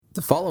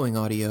The following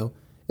audio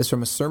is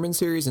from a sermon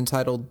series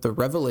entitled The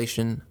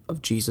Revelation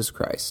of Jesus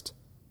Christ.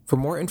 For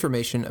more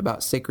information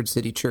about Sacred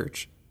City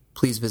Church,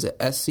 please visit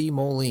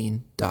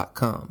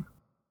scmoline.com.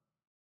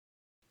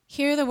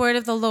 Hear the word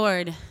of the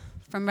Lord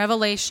from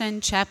Revelation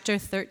chapter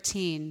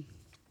 13.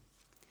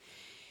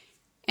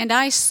 And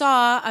I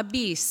saw a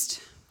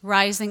beast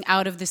rising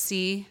out of the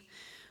sea,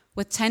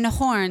 with 10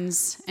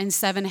 horns and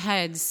 7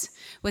 heads,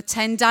 with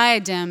 10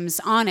 diadems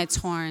on its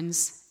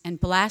horns, and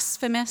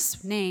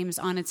blasphemous names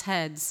on its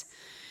heads.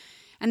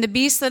 And the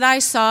beast that I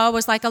saw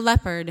was like a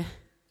leopard.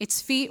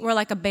 Its feet were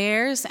like a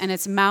bear's, and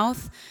its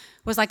mouth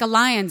was like a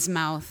lion's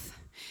mouth.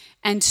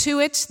 And to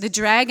it the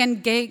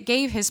dragon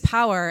gave his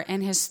power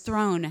and his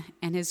throne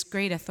and his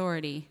great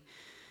authority.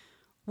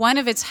 One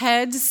of its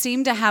heads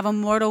seemed to have a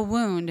mortal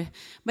wound,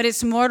 but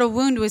its mortal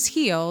wound was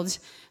healed,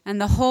 and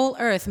the whole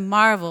earth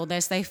marveled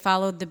as they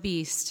followed the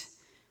beast.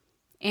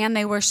 And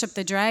they worshiped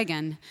the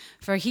dragon,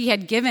 for he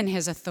had given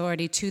his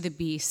authority to the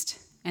beast.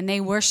 And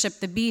they worshiped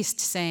the beast,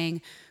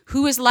 saying,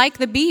 "Who is like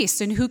the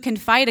beast, and who can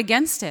fight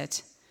against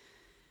it?"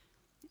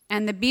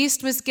 And the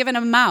beast was given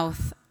a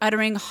mouth,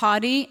 uttering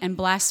haughty and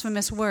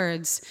blasphemous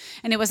words,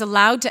 and it was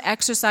allowed to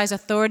exercise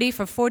authority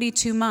for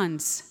 42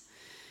 months.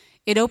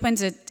 It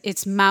opens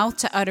its mouth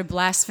to utter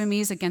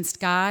blasphemies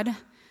against God,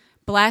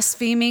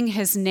 blaspheming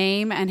his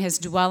name and his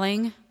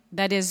dwelling,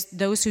 that is,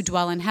 those who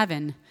dwell in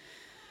heaven.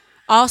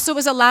 Also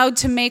was allowed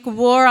to make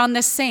war on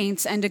the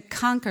saints and to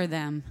conquer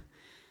them.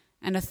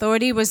 And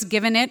authority was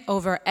given it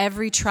over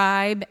every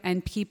tribe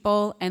and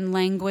people and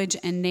language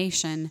and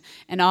nation,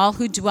 and all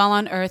who dwell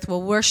on earth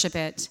will worship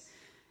it,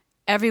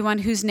 everyone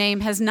whose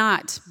name has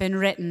not been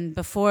written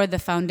before the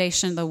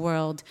foundation of the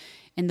world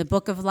in the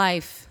book of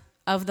life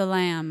of the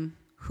Lamb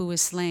who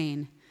was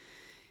slain.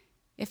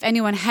 If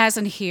anyone has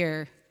an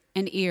ear,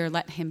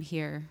 let him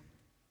hear.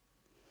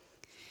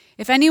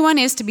 If anyone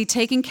is to be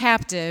taken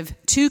captive,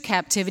 to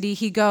captivity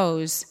he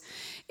goes.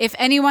 If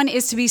anyone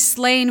is to be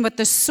slain with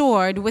the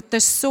sword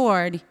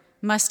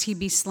must he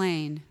be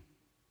slain.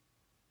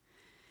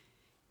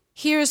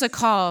 Here is a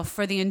call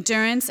for the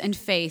endurance and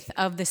faith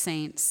of the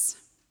saints.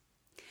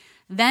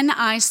 Then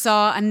I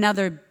saw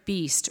another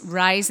beast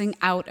rising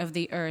out of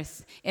the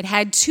earth. It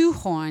had 2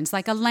 horns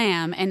like a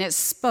lamb, and it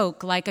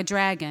spoke like a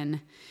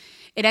dragon.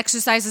 It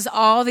exercises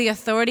all the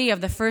authority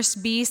of the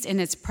first beast in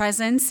its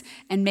presence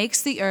and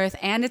makes the earth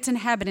and its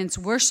inhabitants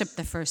worship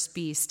the first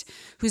beast,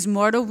 whose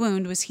mortal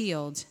wound was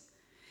healed.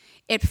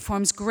 It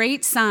performs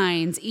great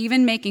signs,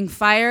 even making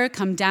fire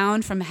come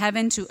down from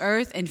heaven to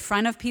earth in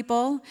front of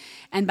people,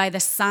 and by the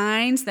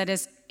signs that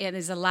it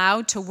is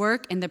allowed to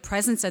work in the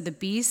presence of the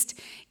beast,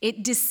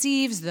 it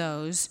deceives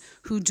those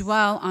who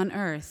dwell on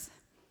earth,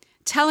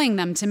 telling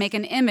them to make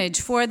an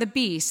image for the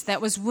beast that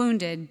was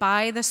wounded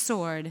by the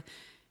sword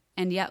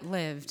and yet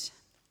lived.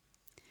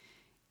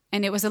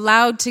 And it was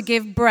allowed to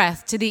give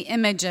breath to the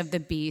image of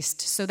the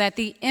beast, so that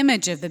the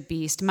image of the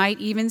beast might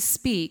even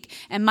speak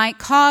and might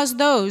cause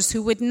those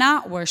who would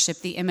not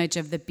worship the image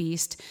of the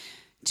beast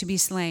to be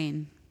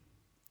slain.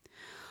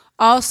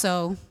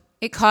 Also,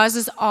 it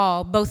causes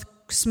all, both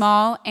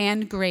small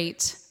and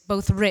great,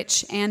 both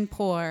rich and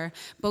poor,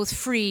 both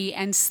free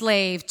and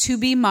slave, to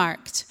be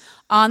marked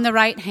on the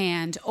right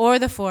hand or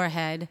the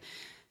forehead,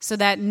 so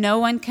that no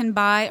one can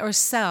buy or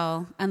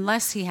sell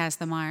unless he has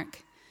the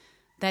mark,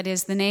 that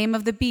is, the name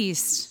of the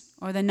beast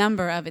or the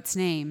number of its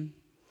name.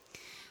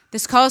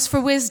 This calls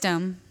for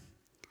wisdom.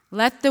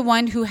 Let the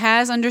one who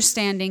has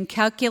understanding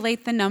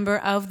calculate the number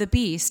of the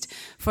beast,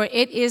 for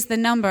it is the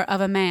number of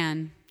a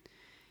man,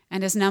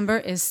 and his number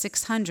is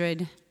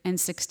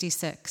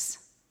 666.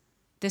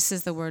 This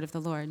is the word of the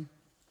Lord.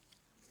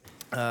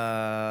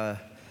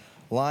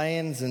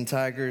 Lions and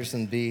tigers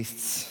and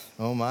beasts.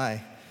 Oh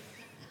my.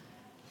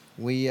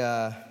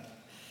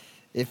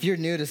 If you're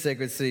new to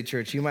Sacred City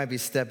Church, you might be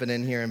stepping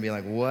in here and be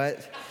like,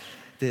 what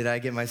did I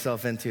get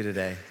myself into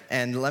today?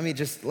 And let me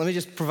just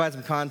provide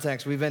some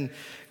context. We've been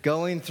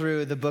going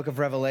through the book of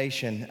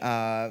Revelation.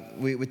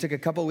 We took a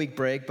couple-week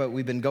break, but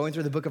we've been going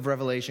through the book of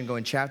Revelation,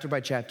 going chapter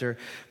by chapter,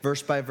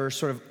 verse by verse,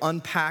 sort of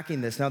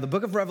unpacking this. Now, the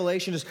book of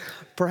Revelation is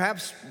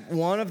perhaps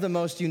one of the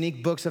most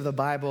unique books of the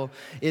Bible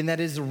in that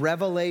it is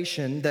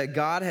revelation that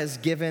God has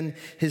given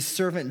his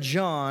servant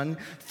John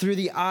through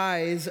the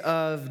eyes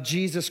of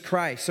Jesus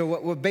Christ. So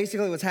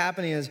what's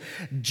happening is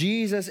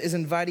Jesus is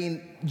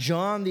inviting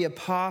John the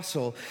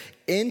apostle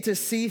in to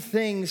see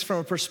things from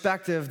a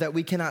perspective that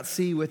we cannot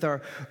see with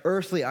our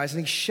earthly eyes.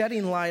 And he's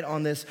shedding light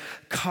on this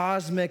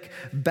cosmic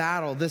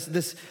battle,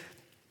 this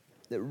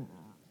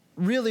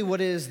really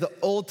what is the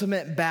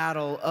ultimate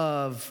battle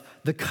of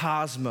the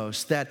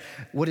cosmos, that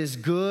what is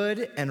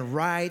good and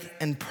right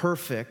and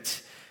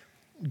perfect,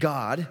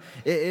 God,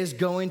 is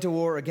going to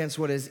war against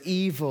what is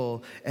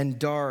evil and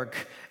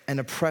dark and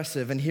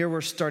oppressive. And here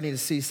we're starting to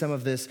see some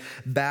of this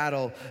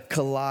battle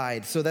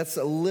collide. So that's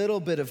a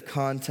little bit of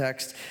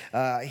context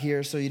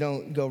here so you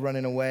don't go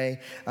running away.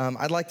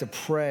 I'd like to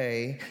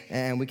pray,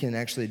 and we can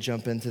actually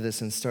jump into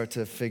this and start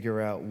to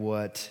figure out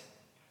what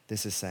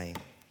this is saying.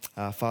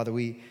 Father,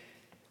 we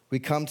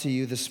come to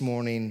you this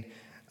morning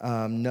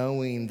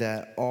knowing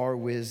that our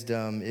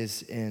wisdom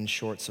is in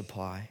short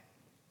supply.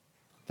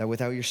 That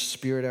without your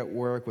Spirit at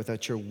work,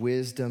 without your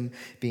wisdom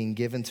being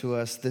given to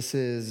us,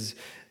 this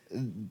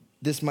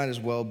might as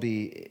well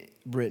be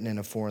written in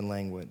a foreign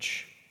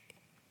language.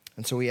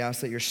 And so we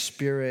ask that your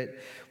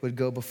Spirit would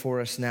go before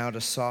us now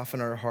to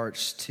soften our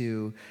hearts,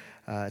 to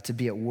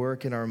be at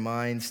work in our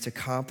minds, to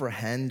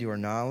comprehend your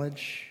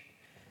knowledge,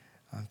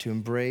 to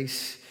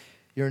embrace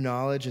your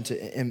knowledge and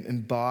to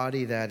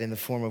embody that in the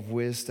form of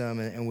wisdom.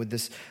 And would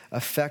this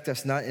affect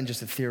us not in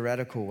just a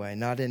theoretical way,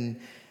 not in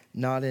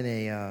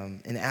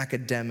an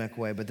academic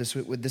way, but this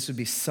would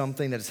be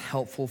something that is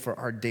helpful for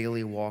our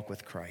daily walk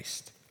with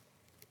Christ.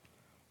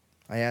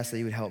 I ask that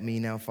you would help me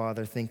now,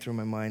 Father, think through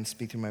my mind,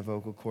 speak through my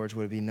vocal cords.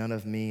 Would it be none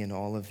of me and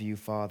all of you,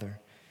 Father?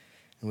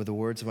 And with the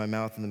words of my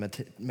mouth and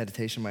the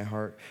meditation of my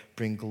heart,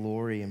 bring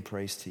glory and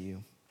praise to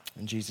you.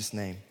 In Jesus'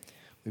 name,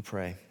 we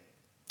pray.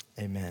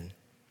 Amen.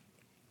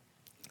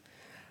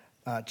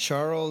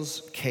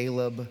 Charles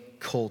Caleb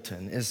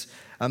Colton is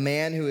a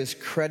man who is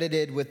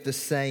credited with the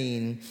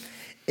saying,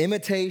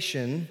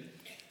 imitation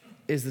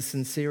is the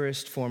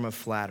sincerest form of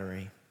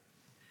flattery.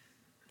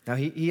 Now,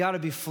 he ought to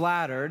be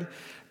flattered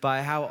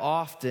by how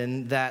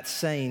often that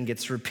saying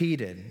gets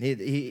repeated.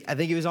 I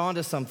think he was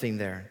onto something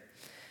there.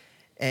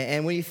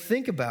 And when you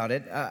think about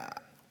it,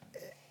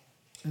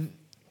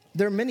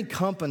 there are many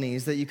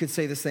companies that you could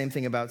say the same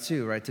thing about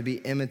too, right? To be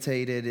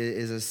imitated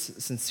is a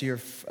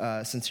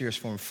sincerest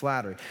form of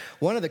flattery.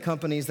 One of the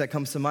companies that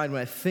comes to mind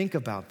when I think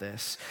about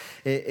this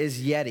is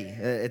Yeti.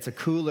 It's a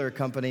cooler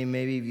company.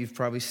 Maybe you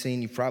probably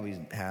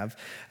have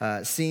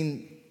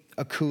seen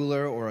a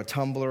cooler or a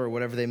tumbler or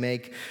whatever they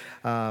make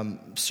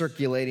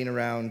circulating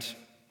around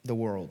the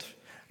world.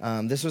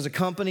 This was a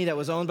company that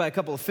was owned by a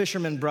couple of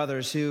fishermen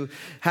brothers who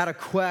had a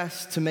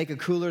quest to make a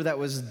cooler that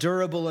was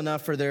durable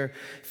enough for their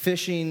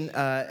fishing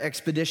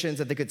expeditions,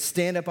 that they could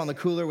stand up on the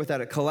cooler without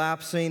it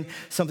collapsing,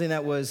 something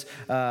that was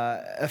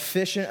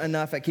efficient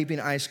enough at keeping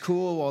ice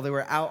cool while they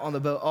were out on the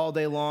boat all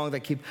day long,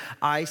 that keep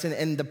ice.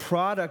 And the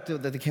product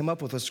that they came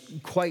up with was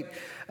quite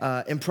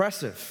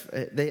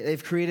impressive.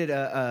 They've created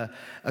a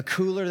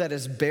cooler that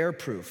is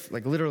bear-proof.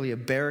 Like literally a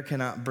bear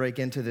cannot break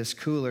into this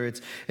cooler.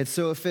 It's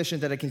so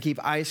efficient that it can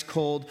keep ice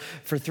cold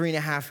for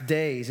 3.5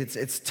 days.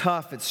 It's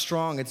tough, it's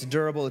strong, it's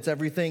durable, it's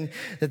everything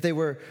that they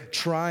were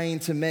trying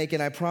to make.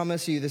 And I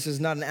promise you, this is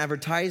not an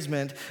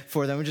advertisement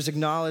for them. We're just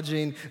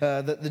acknowledging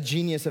the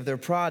genius of their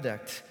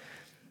product.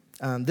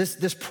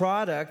 This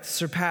product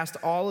surpassed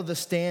all of the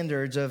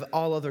standards of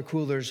all other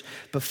coolers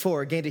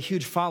before. It gained a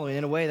huge following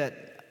in a way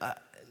that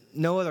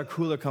no other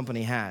cooler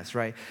company has,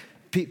 right?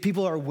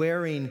 People are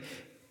wearing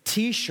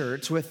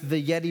T-shirts with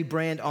the Yeti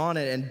brand on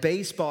it and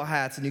baseball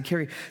hats, and you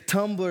carry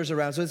tumblers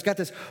around. So it's got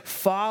this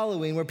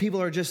following where people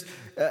are just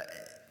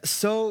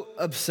so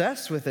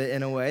obsessed with it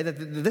in a way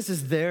that this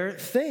is their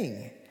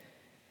thing.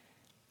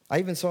 I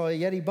even saw a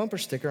Yeti bumper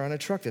sticker on a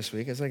truck this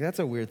week. It's like, that's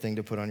a weird thing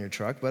to put on your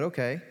truck, but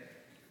okay.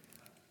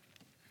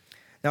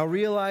 Now,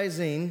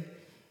 realizing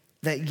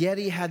that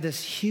Yeti had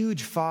this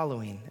huge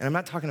following, and I'm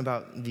not talking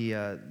about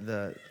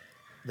the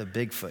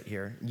Bigfoot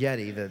here,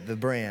 Yeti, the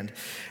brand,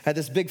 had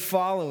this big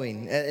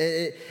following.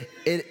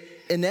 It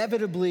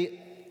inevitably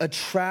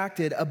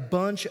attracted a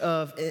bunch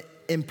of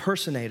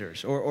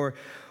impersonators or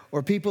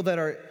people that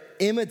are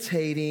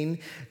imitating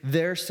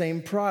their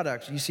same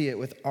product. You see it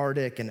with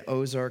Arctic and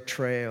Ozark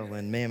Trail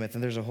and Mammoth,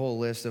 and there's a whole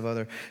list of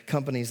other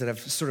companies that have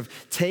sort of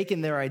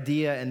taken their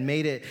idea and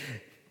made it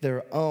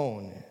their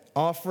own,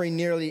 offering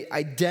nearly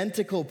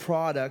identical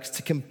products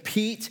to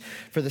compete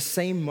for the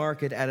same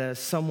market at a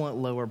somewhat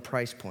lower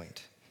price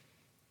point.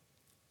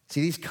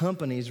 See, these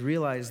companies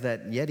realized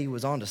that Yeti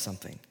was onto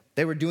something.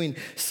 They were doing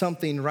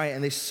something right,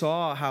 and they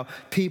saw how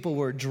people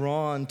were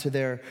drawn to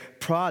their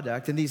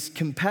product, and these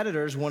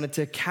competitors wanted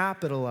to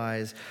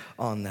capitalize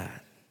on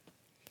that.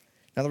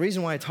 Now, the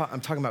reason why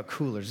I'm talking about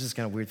coolers, this is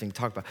kind of a weird thing to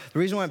talk about. The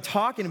reason why I'm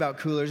talking about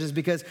coolers is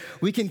because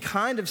we can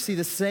kind of see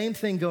the same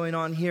thing going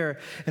on here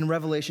in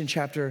Revelation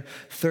chapter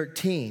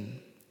 13.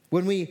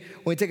 When we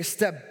take a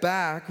step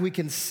back, we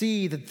can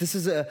see that this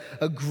is a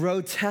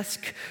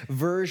grotesque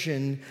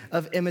version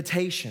of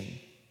imitation.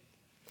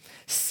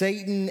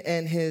 Satan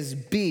and his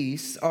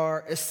beasts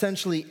are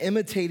essentially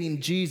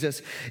imitating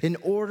Jesus in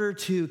order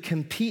to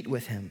compete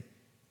with him.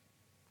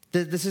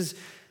 This is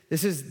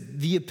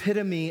the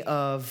epitome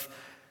of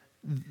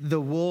the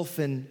wolf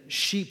in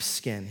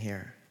sheepskin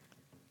here.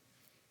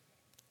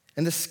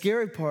 And the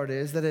scary part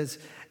is that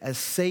as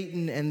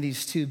Satan and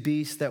these two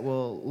beasts that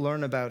we'll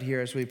learn about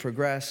here as we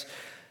progress,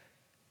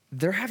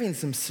 they're having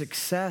some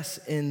success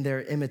in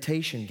their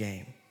imitation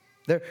game.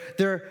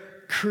 They're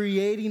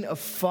creating a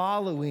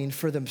following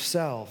for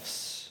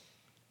themselves.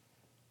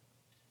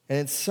 And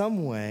in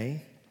some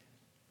way,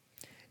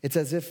 it's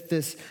as if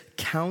this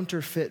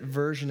counterfeit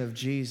version of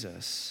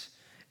Jesus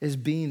is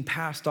being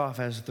passed off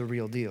as the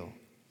real deal.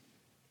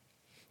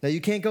 Now, you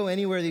can't go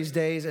anywhere these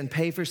days and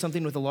pay for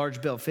something with a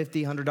large bill,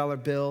 $50,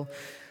 $100 bill,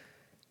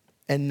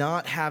 and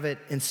not have it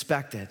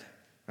inspected.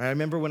 I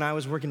remember when I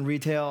was working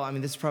retail,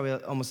 this is probably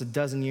almost a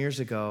dozen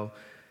years ago,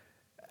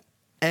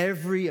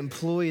 Every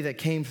employee that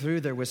came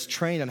through there was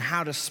trained on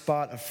how to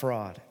spot a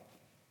fraud.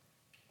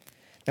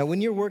 Now,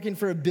 when you're working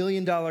for $1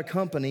 billion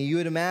company, you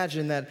would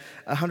imagine that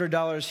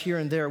 $100 here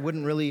and there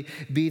wouldn't really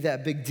be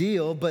that big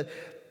deal, but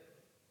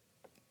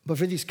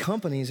for these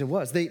companies, it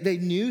was. They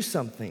knew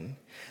something.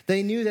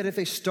 They knew that if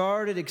they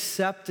started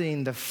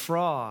accepting the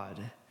fraud,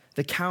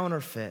 the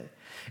counterfeit,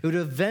 it would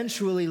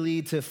eventually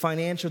lead to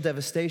financial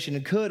devastation.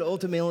 It could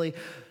ultimately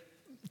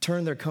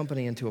turn their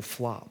company into a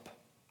flop.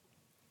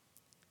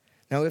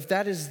 Now, if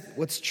that is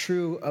what's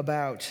true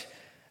about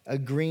a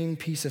green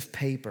piece of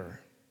paper,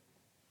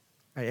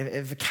 right,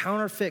 if a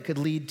counterfeit could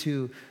lead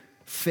to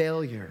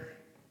failure,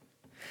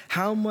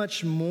 how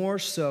much more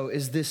so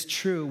is this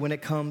true when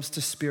it comes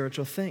to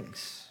spiritual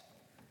things?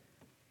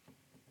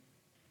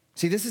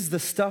 See, this is the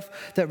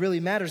stuff that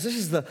really matters. This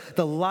is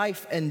the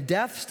life and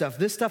death stuff.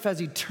 This stuff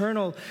has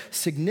eternal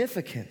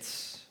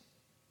significance.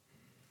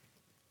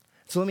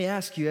 So let me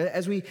ask you,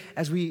 as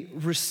we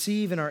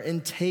receive and are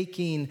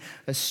intaking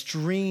a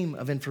stream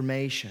of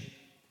information,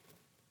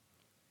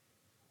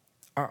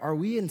 are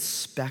we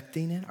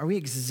inspecting it? Are we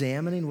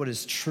examining what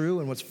is true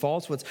and what's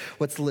false,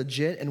 what's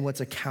legit and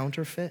what's a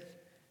counterfeit?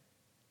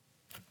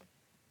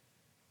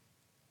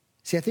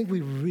 See, I think we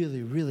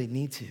really, really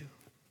need to.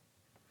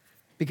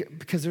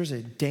 Because there's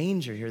a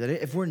danger here that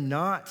if we're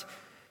not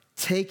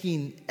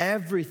taking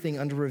everything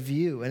under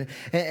review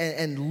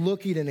and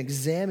looking and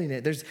examining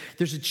it,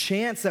 there's a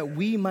chance that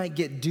we might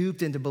get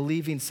duped into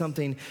believing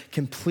something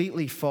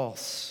completely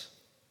false.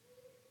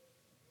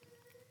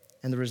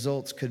 And the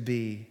results could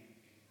be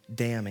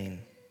damning.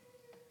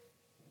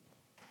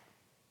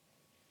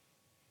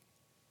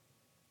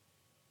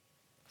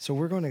 So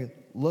we're going to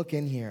look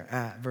in here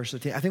at verse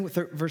 13. I think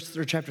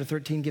chapter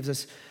 13 gives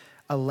us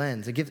a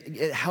lens.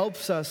 It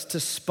helps us to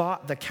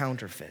spot the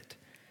counterfeit.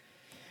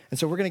 And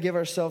so we're going to give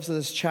ourselves to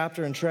this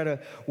chapter and try to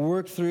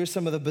work through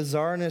some of the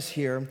bizarreness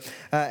here.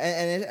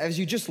 And as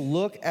you just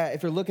look at,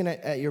 if you're looking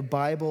at your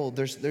Bible,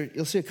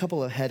 you'll see a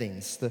couple of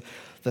headings,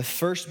 the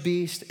first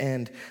beast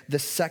and the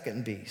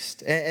second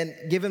beast. And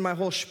given my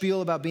whole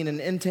spiel about being an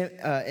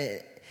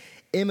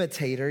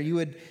imitator, you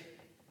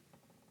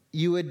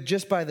would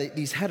just by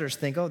these headers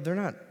think, oh, they're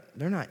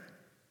not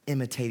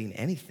imitating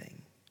anything.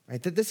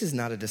 Right? That this is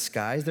not a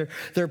disguise.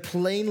 They're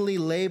plainly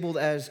labeled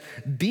as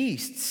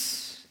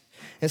beasts,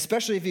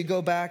 especially if you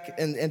go back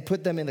and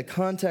put them in the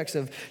context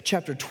of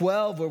chapter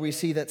 12, where we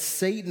see that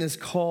Satan is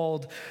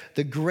called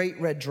the great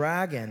red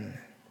dragon.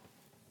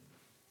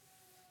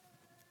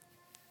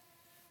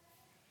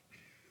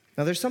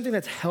 Now, there's something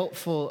that's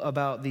helpful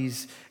about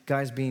these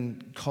guys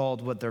being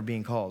called what they're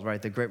being called,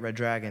 right? The great red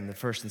dragon, the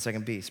first and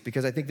second beast.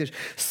 Because I think there's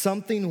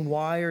something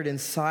wired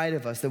inside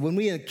of us that when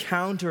we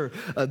encounter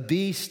a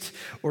beast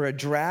or a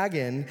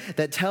dragon,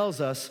 that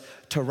tells us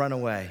to run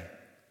away,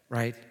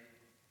 right?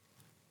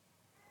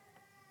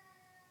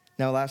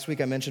 Now, last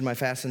week I mentioned my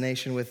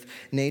fascination with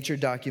nature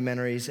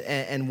documentaries,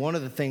 and one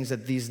of the things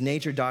that these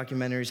nature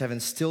documentaries have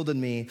instilled in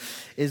me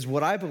is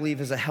what I believe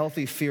is a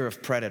healthy fear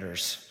of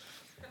predators.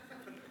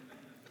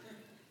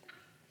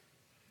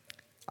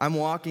 I'm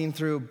walking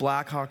through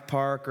Black Hawk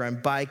Park or I'm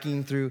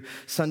biking through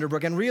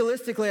Sunderbrook, and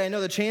realistically, I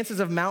know the chances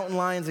of mountain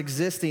lions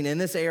existing in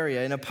this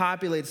area, in a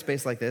populated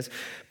space like this,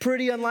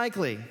 pretty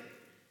unlikely.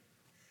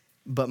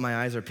 But my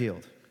eyes are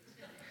peeled.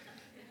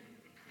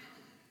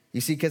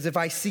 You see, because if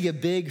I see a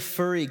big,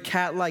 furry,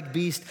 cat-like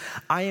beast,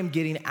 I am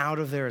getting out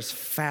of there as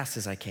fast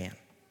as I can.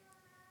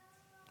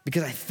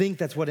 Because I think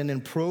that's what an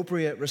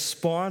appropriate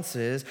response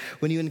is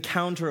when you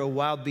encounter a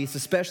wild beast,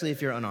 especially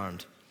if you're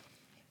unarmed.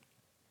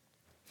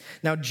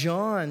 Now,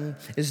 John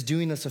is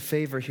doing us a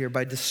favor here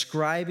by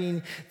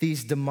describing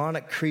these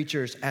demonic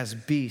creatures as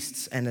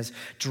beasts and as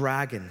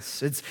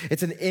dragons.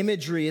 It's an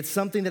imagery. It's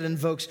something that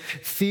invokes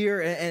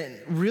fear and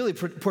really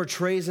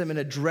portrays them in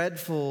a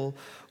dreadful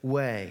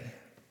way.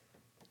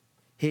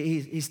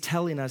 He's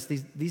telling us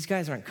these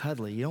guys aren't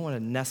cuddly. You don't want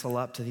to nestle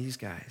up to these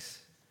guys.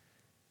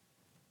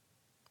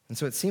 And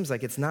so it seems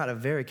like it's not a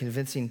very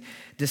convincing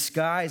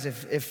disguise.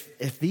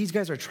 If these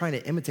guys are trying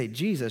to imitate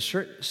Jesus,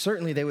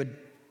 certainly they would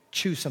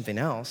choose something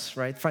else,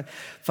 right?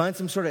 Find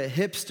some sort of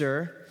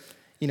hipster,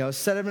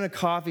 set him in a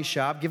coffee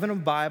shop, give him a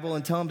Bible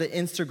and tell him to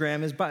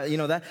Instagram his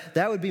Bible.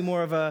 That would be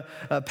more of a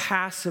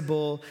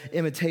passable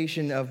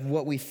imitation of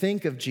what we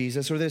think of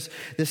Jesus, or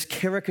this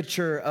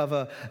caricature of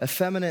a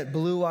effeminate,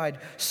 blue-eyed,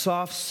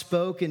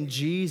 soft-spoken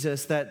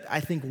Jesus that I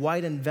think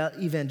white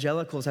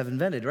evangelicals have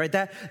invented, right?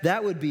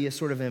 That would be a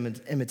sort of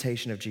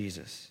imitation of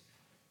Jesus.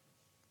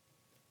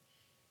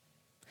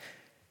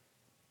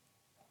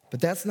 But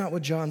that's not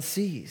what John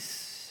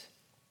sees.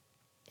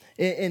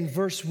 In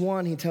verse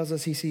 1, he tells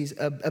us he sees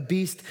a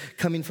beast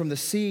coming from the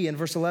sea. In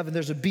verse 11,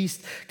 there's a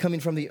beast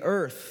coming from the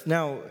earth.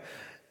 Now,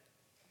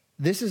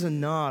 this is a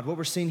nod. What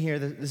we're seeing here,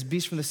 this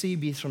beast from the sea,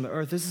 beast from the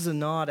earth, this is a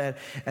nod at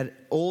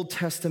Old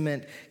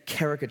Testament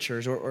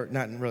caricatures, or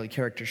not really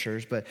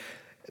caricatures, but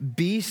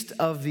beast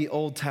of the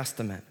Old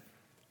Testament.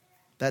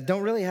 That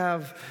don't really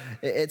have,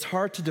 it's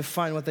hard to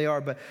define what they are,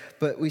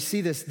 but we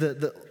see this,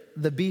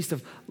 the beast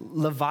of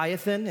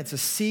Leviathan. It's a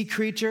sea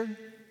creature.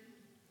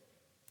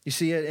 You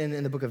see it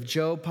in the book of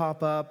Job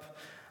pop up.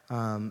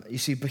 You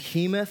see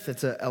Behemoth,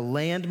 it's a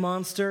land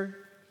monster.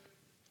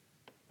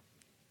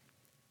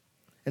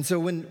 And so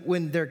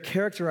when they're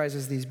characterized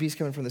as these beasts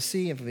coming from the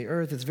sea and from the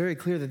earth, it's very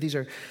clear that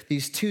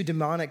these two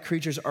demonic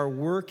creatures are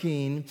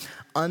working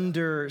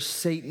under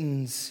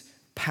Satan's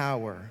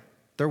power.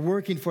 They're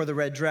working for the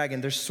red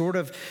dragon. They're sort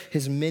of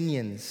his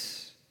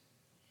minions.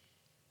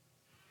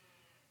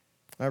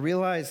 I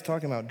realize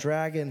talking about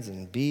dragons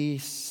and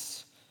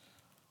beasts,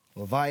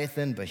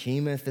 Leviathan,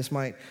 Behemoth, this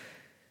might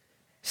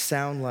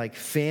sound like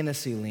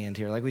fantasy land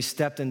here, like we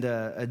stepped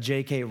into a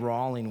J.K.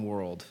 Rowling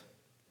world.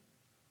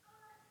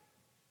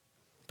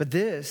 But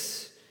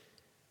this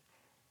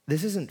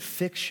isn't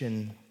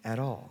fiction at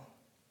all.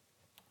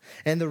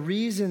 And the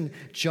reason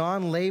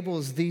John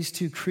labels these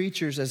two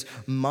creatures as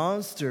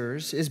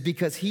monsters is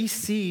because he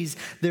sees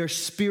their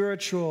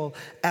spiritual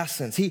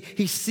essence.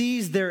 He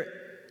sees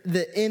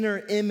the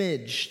inner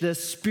image, the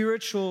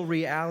spiritual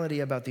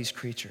reality about these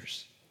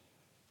creatures.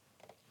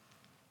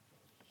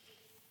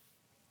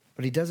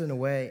 But he does it in a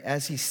way,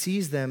 as he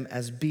sees them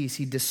as beasts,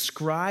 he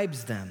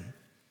describes them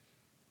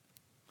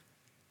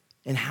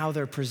in how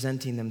they're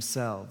presenting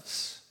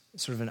themselves,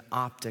 sort of an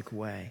optic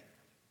way.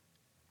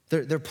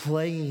 They're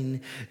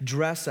playing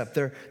dress up.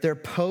 They're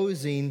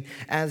posing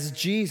as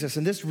Jesus.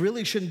 And this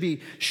really shouldn't be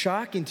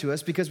shocking to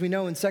us because we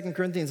know in 2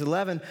 Corinthians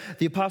 11,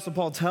 the Apostle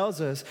Paul tells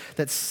us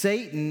that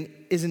Satan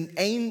is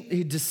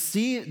he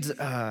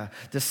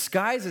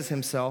disguises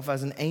himself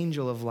as an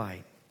angel of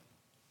light.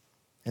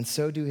 And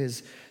so do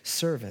his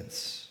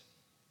servants.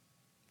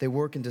 They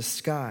work in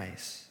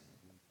disguise.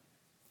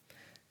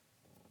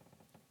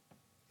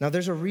 Now,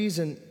 there's a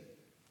reason,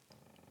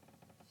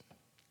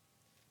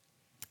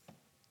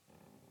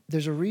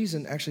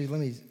 actually,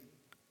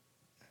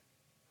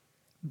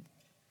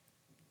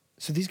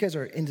 so these guys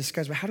are in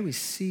disguise, but how do we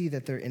see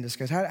that they're in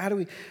disguise? How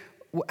do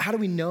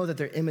we know that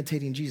they're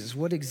imitating Jesus?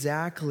 What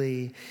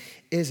exactly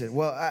is it?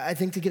 Well, I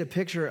think to get a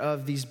picture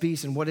of these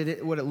beasts and what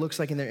it looks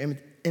like in their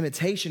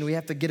imitation, we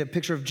have to get a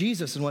picture of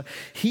Jesus and what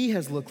he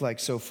has looked like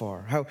so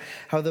far,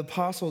 how the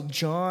Apostle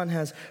John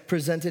has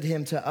presented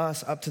him to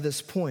us up to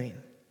this point.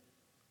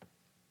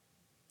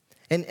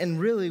 And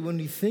really, when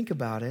you think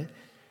about it,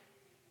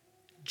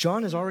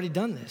 John has already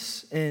done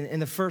this. In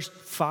the first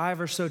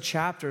 5 or so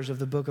chapters of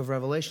the book of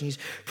Revelation, he's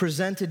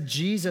presented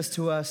Jesus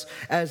to us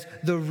as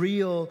the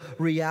real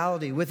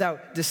reality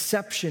without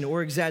deception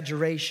or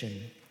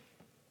exaggeration.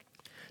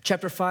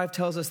 Chapter 5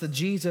 tells us that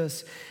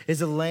Jesus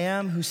is a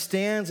lamb who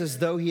stands as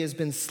though he has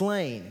been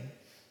slain.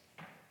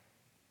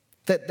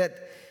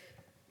 That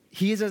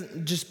he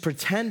isn't just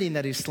pretending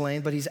that he's slain,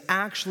 but he's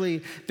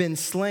actually been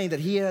slain, that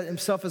he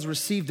himself has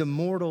received a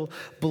mortal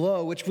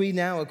blow, which we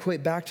now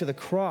equate back to the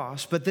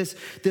cross. But this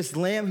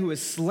lamb who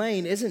is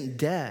slain isn't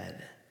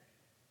dead.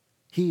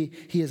 He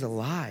is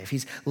alive.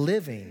 He's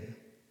living.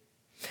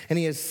 And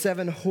he has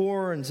 7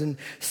 horns and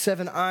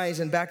 7 eyes.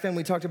 And back then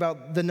we talked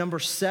about the number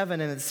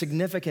 7 and its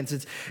significance.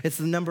 It's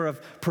the number of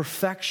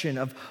perfection,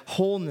 of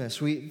wholeness.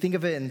 We think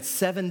of it in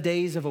 7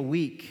 days of a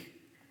week,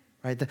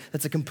 right?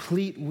 That's a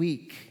complete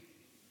week.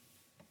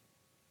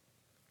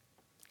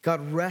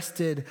 God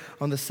rested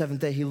on the 7th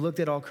day. He looked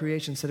at all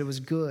creation, said it was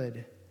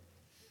good.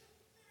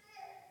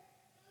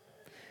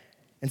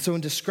 And so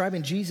in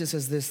describing Jesus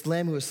as this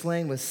lamb who was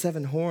slain with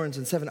 7 horns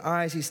and 7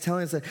 eyes, he's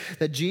telling us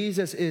that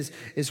Jesus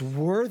is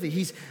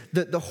worthy.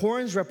 The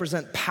horns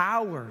represent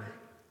power.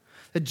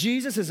 That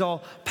Jesus is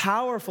all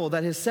powerful,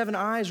 that his 7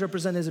 eyes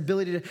represent his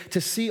ability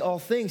to see all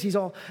things. He's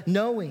all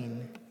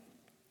knowing.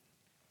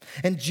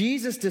 And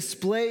Jesus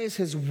displays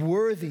his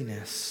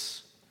worthiness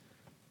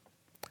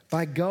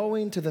by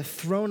going to the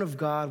throne of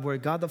God where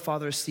God the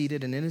Father is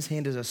seated, and in his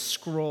hand is a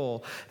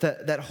scroll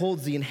that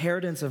holds the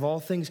inheritance of all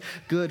things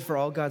good for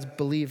all God's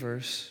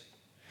believers.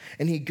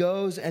 And he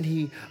goes and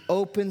he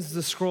opens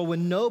the scroll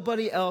when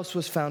nobody else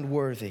was found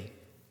worthy.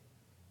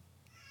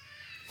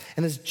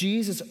 And as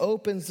Jesus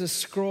opens the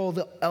scroll,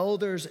 the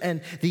elders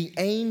and the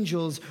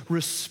angels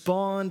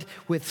respond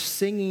with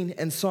singing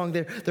and song.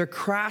 They're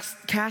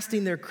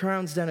casting their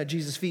crowns down at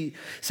Jesus' feet,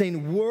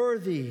 saying,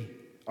 "Worthy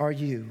are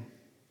you."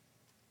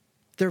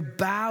 They're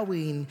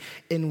bowing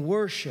in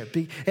worship.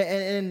 And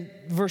in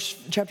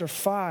chapter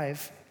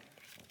 5,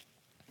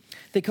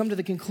 they come to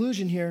the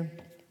conclusion here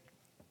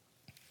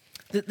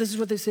that this is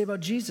what they say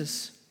about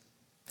Jesus.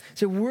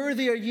 They say,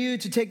 "Worthy are you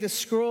to take the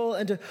scroll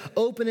and to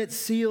open its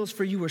seals,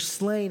 for you were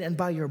slain, and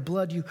by your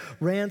blood you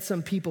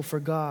ransomed people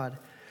for God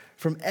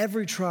from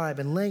every tribe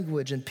and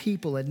language and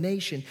people and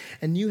nation,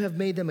 and you have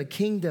made them a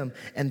kingdom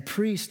and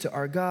priests to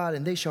our God,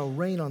 and they shall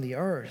reign on the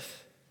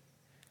earth."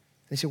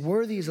 They say,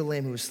 "Worthy is the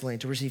Lamb who was slain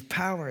to receive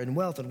power and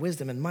wealth and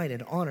wisdom and might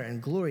and honor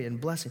and glory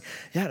and blessing."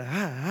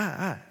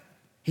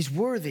 He's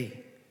worthy.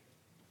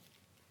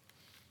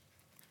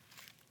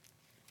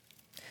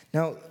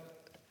 Now,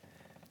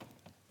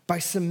 by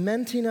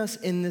cementing us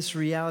in this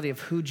reality of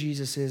who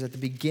Jesus is at the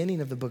beginning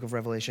of the book of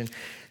Revelation,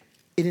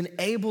 it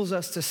enables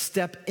us to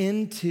step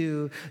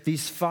into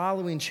these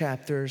following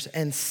chapters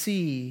and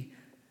see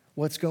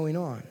what's going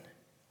on.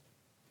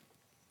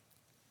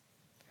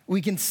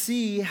 We can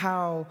see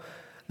how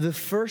the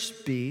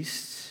first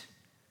beast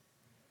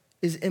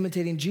is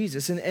imitating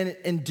Jesus. And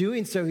in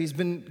doing so, he's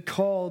been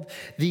called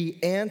the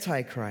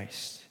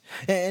Antichrist.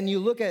 And you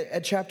look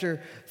at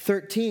chapter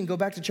 13, go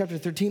back to chapter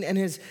 13, and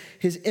his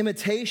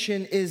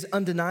imitation is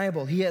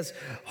undeniable. He has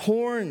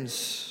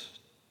horns,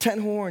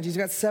 10 horns. He's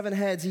got 7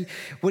 heads.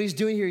 What he's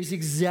doing here, he's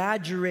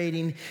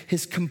exaggerating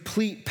his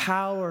complete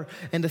power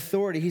and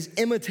authority. He's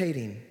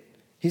imitating.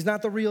 He's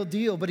not the real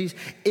deal, but he's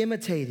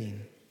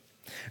imitating.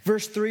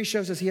 Verse 3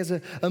 shows us he has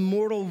a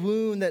mortal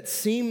wound that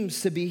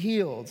seems to be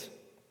healed.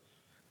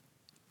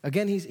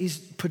 Again, he's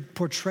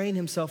portraying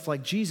himself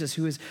like Jesus,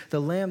 who is the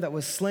lamb that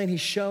was slain.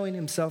 He's showing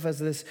himself as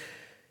this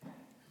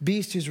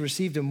beast who's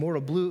received a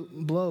mortal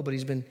blow, but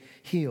he's been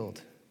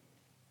healed.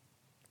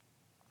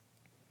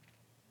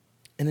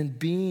 And in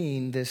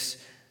being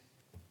this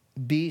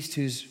beast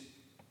who's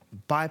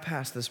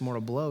bypassed this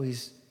mortal blow,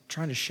 he's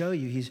trying to show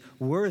you he's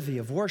worthy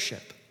of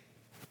worship.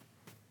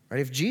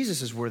 Right? If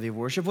Jesus is worthy of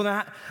worship, well,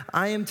 then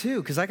I am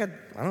too, because I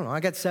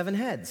got 7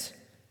 heads.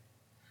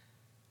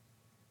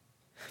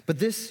 But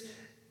this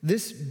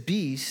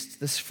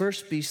beast, this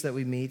first beast that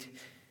we meet,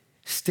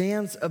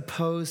 stands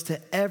opposed to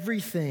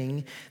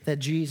everything that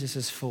Jesus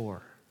is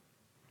for.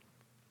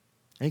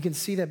 And you can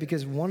see that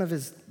because one of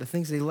the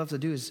things that he loves to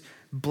do is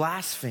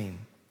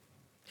blaspheme.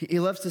 He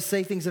loves to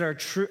say things that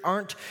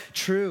aren't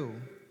true,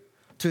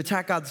 to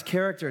attack God's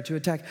character, to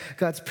attack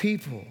God's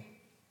people.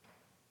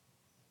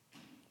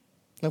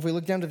 Now, if we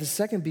look down to the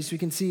second beast, we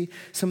can see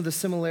some of the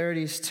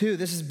similarities too.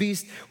 This is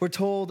beast, we're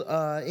told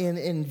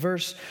in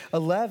verse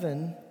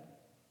 11,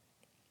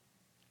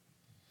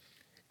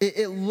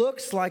 it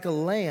looks like a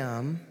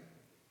lamb,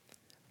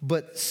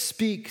 but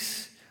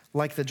speaks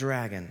like the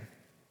dragon.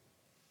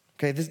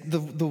 Okay,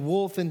 the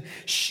wolf in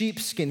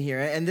sheepskin here.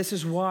 And this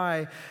is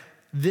why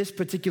this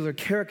particular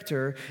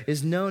character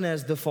is known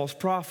as the false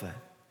prophet.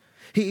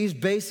 He's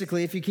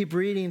basically, if you keep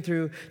reading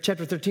through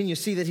chapter 13, you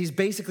see that he's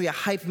basically a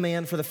hype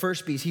man for the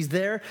first beast. He's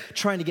there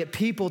trying to get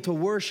people to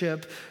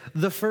worship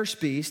the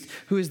first beast,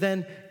 who is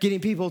then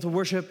getting people to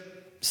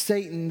worship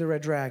Satan, the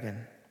red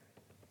dragon.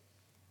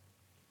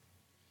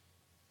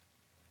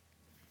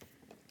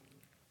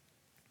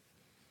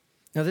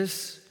 Now,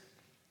 this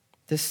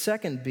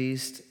second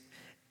beast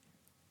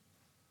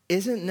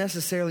isn't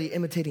necessarily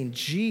imitating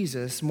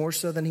Jesus more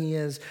so than he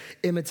is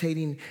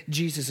imitating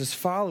Jesus'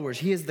 followers.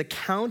 He is the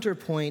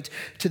counterpoint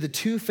to the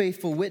 2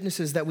 faithful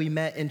witnesses that we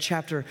met in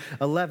chapter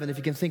 11, if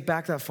you can think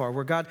back that far,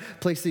 where God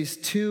placed these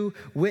 2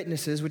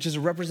 witnesses, which is a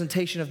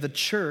representation of the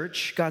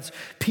church, God's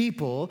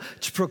people,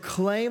 to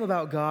proclaim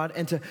about God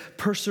and to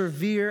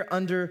persevere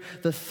under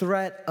the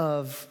threat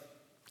of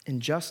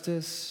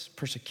injustice,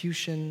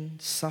 persecution,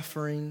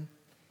 suffering.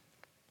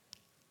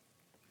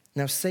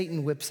 Now,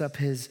 Satan whips up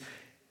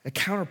a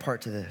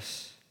counterpart to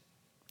this.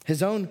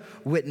 His own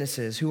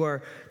witnesses who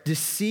are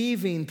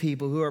deceiving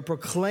people, who are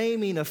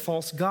proclaiming a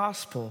false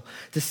gospel,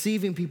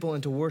 deceiving people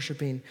into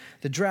worshiping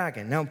the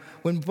dragon. Now,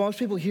 when most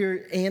people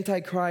hear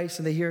Antichrist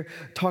and they hear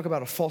talk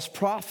about a false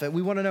prophet,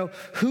 we want to know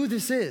who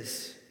this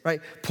is,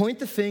 right? Point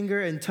the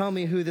finger and tell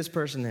me who this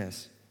person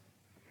is.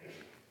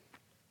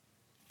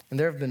 And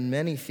there have been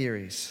many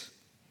theories.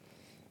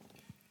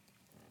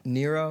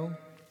 Nero,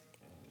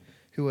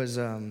 who was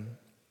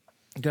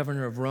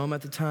governor of Rome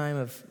at the time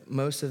of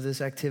most of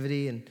this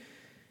activity. And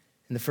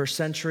in the first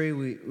century,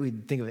 we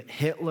think of it,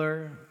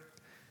 Hitler.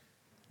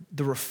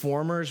 The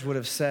reformers would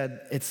have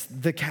said it's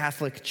the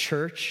Catholic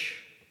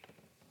Church.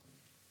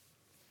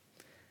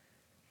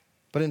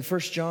 But in 1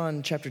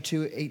 John chapter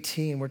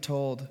 2:18, we're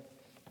told,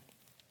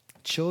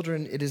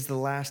 "Children, it is the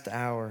last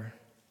hour.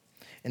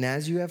 And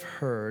as you have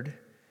heard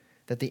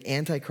that the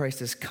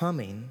Antichrist is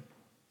coming,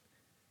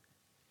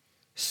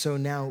 so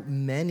now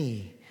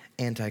many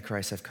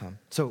Antichrists have come."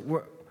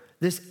 So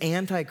this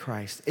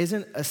Antichrist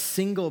isn't a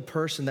single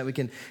person that we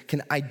can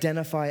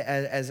identify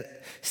as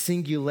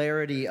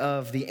singularity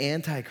of the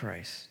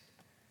Antichrist.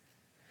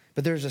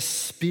 But there's a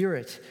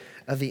spirit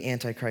of the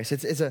Antichrist.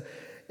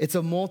 It's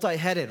a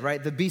multi-headed,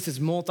 right? The beast is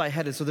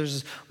multi-headed. So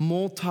there's this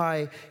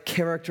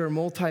multi-character,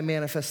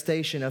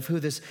 multi-manifestation of who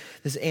this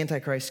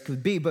Antichrist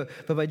could be. But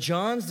by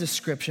John's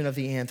description of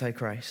the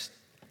Antichrist,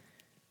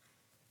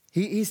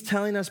 he's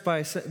telling us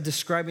by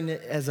describing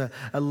it as a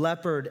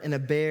leopard and a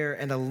bear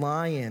and a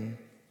lion.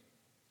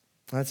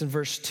 That's in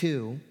verse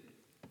 2.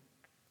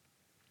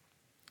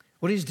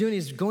 What he's doing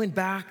is going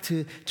back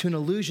to an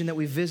illusion that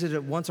we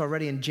visited once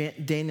already in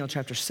Daniel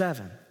chapter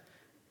 7,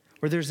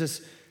 where there's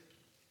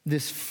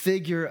this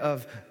figure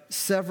of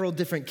several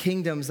different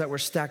kingdoms that were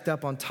stacked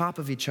up on top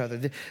of each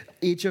other.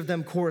 Each of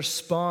them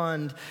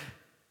correspond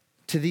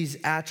to these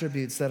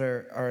attributes that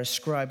are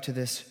ascribed to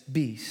this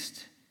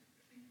beast.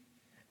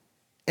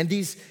 And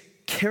these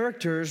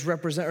characters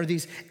represent, or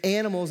these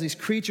animals, these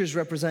creatures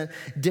represent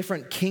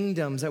different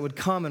kingdoms that would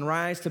come and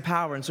rise to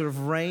power and sort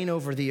of reign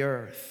over the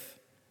earth.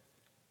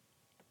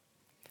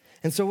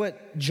 And so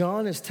what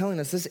John is telling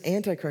us, this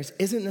Antichrist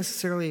isn't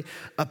necessarily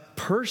a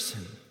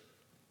person,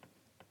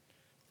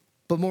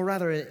 but more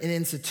rather an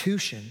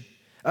institution,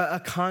 a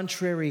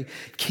contrary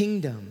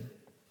kingdom.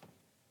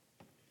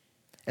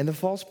 And the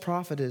false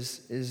prophet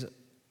is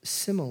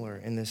similar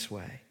in this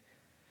way.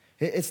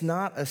 It's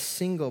not a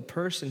single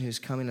person who's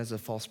coming as a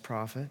false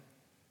prophet,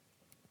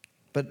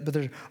 but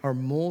there are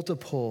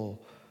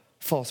multiple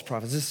false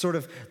prophets. This sort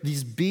of,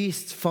 these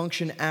beasts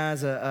function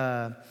as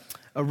a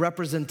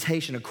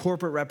representation, a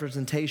corporate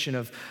representation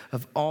of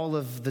all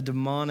of the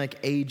demonic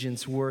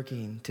agents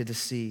working to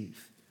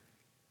deceive.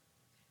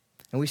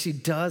 And we see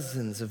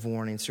dozens of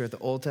warnings throughout the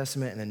Old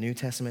Testament and the New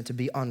Testament to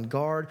be on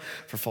guard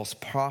for false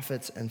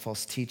prophets and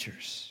false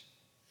teachers.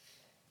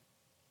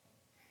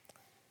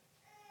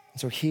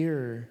 And so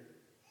here,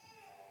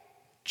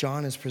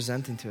 John is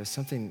presenting to us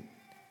something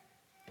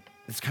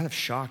that's kind of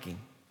shocking,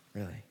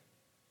 really.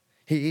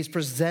 He's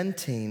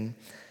presenting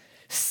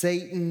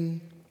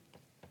Satan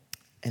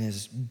and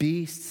his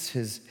beasts,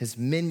 his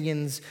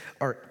minions,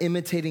 are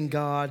imitating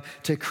God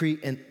to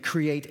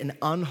create an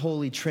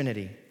unholy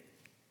trinity.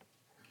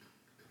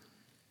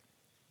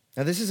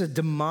 Now, this is a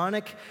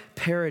demonic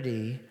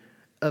parody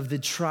of the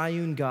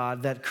triune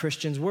God that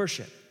Christians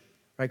worship.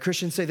 Right?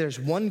 Christians say there's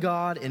one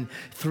God in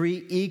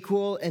three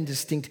equal and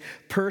distinct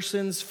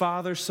persons,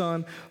 Father,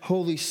 Son,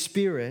 Holy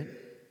Spirit.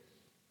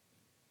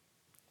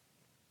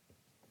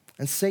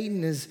 And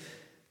Satan is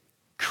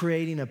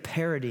creating a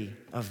parody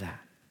of that.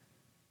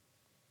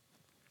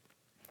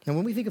 Now,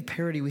 when we think of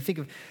parody, we think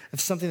of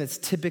something that's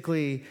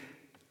typically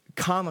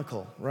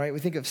comical, right?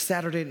 We think of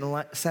Saturday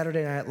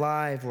Night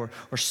Live or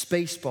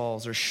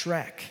Spaceballs or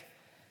Shrek.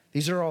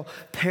 These are all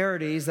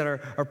parodies that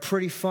are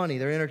pretty funny.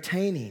 They're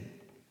entertaining.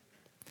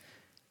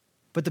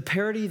 But the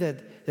parody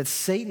that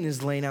Satan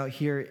is laying out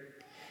here,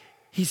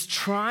 he's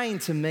trying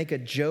to make a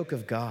joke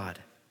of God.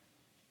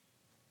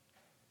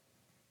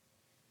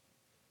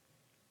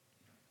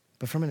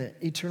 But from an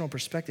eternal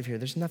perspective here,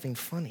 there's nothing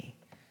funny.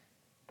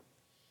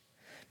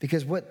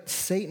 Because what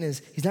Satan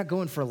is, he's not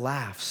going for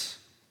laughs.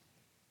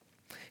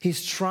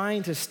 He's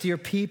trying to steer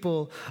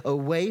people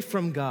away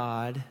from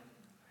God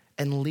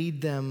and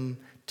lead them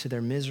to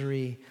their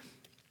misery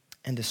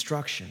and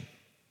destruction.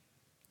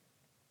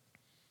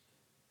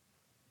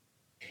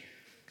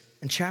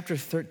 And chapter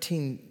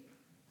 13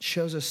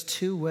 shows us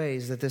two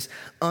ways that this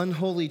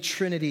unholy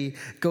trinity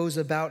goes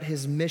about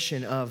his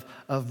mission of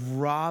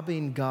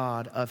robbing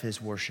God of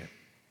his worship.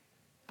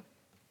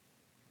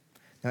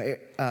 Now,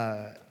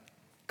 a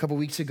couple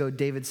weeks ago,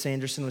 David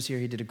Sanderson was here.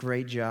 He did a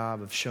great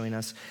job of showing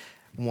us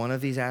one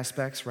of these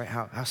aspects, right?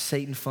 How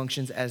Satan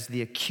functions as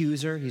the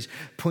accuser. He's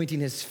pointing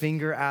his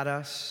finger at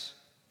us.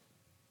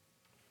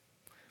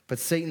 But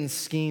Satan's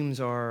schemes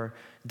are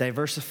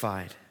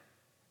diversified,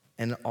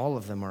 and all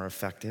of them are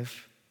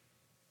effective.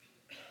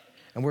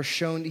 And we're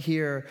shown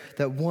here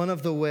that one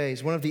of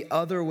the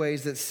other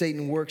ways that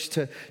Satan works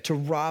to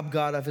rob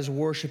God of his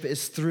worship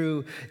is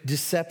through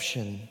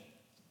deception.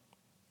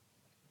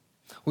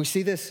 We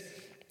see this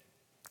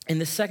in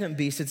the second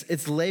beast.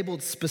 It's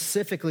labeled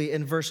specifically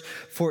in verse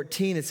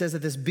 14. It says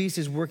that this beast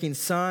is working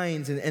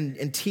signs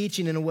and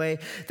teaching in a way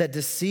that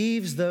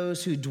deceives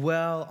those who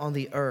dwell on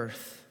the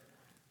earth.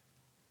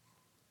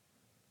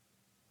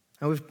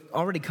 Now, we've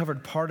already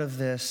covered part of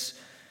this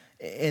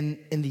in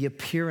the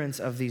appearance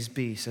of these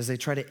beasts as they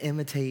try to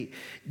imitate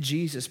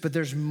Jesus. But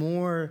there's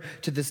more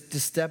to this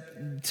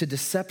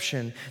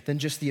deception than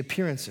just the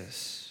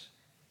appearances.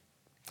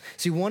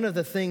 See, one of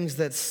the things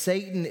that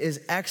Satan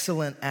is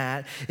excellent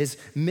at is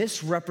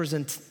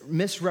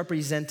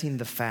misrepresenting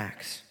the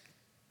facts.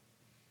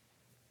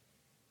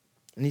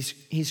 And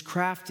he's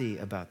crafty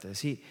about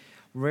this. He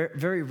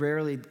very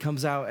rarely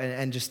comes out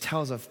and just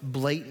tells a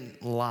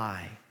blatant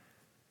lie.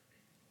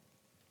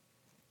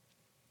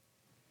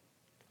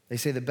 They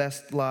say the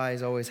best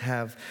lies always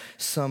have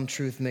some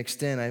truth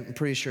mixed in. I'm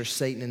pretty sure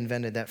Satan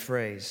invented that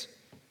phrase.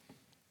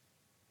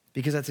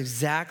 Because that's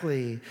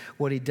exactly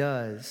what he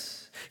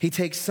does. He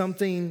takes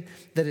something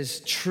that is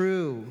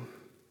true,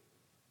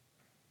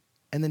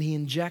 and then he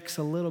injects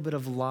a little bit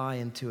of lie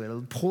into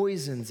it,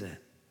 poisons it.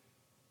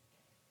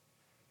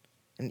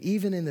 And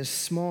even in this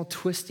small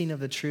twisting of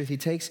the truth, he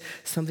takes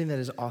something that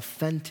is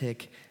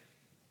authentic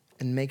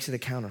and makes it a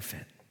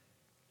counterfeit.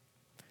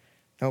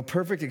 Now, a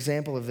perfect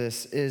example of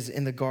this is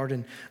in the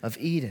Garden of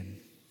Eden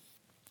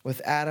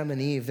with Adam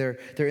and Eve. They're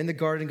in the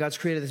garden. God's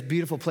created this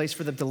beautiful place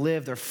for them to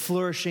live. They're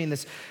flourishing.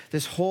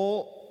 This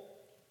whole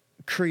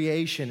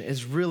creation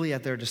is really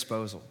at their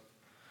disposal.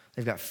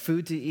 They've got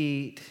food to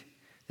eat.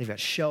 They've got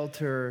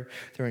shelter.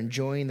 They're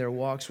enjoying their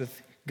walks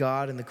with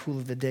God in the cool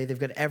of the day. They've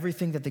got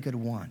everything that they could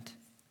want.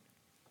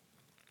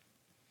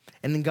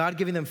 And then God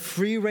giving them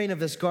free reign of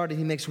this garden,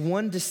 he makes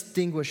one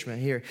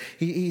distinguishment here.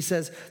 He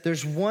says,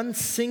 there's one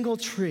single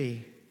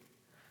tree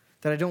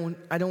that I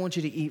don't want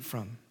you to eat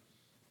from.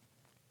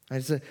 And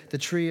it's the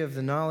tree of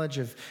the knowledge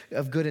of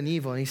good and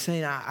evil. And he's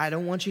saying, I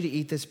don't want you to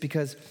eat this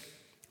because,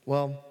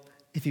 well,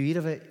 if you eat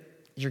of it,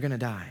 you're going to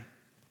die.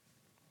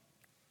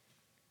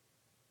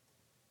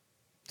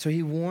 So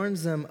he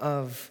warns them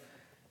of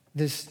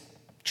this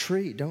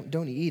tree.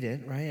 Don't eat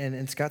it, right? And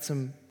it's got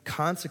some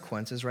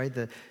consequences, right?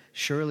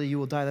 Surely you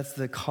will die. That's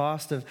the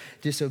cost of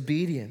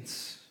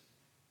disobedience.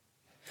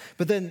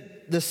 But then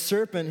the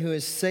serpent, who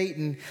is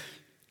Satan,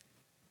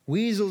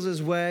 weasels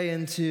his way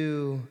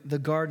into the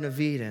Garden of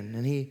Eden,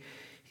 and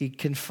he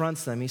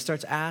confronts them. He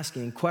starts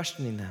asking and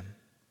questioning them.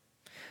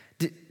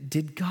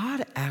 Did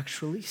God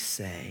actually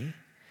say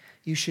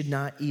you should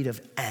not eat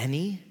of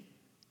any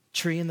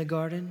tree in the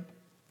garden?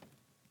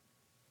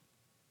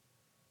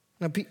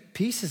 Now,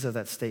 pieces of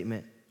that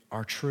statement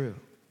are true,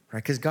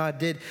 right? Because God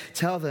did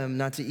tell them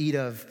not to eat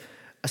of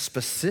a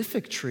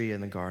specific tree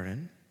in the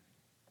garden,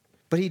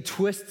 but he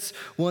twists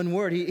one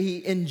word.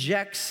 He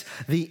injects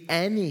the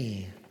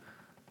any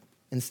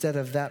instead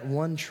of that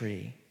one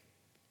tree.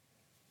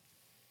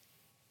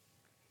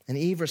 And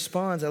Eve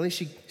responds, at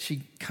least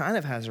she kind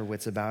of has her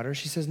wits about her.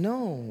 She says,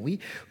 no,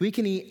 we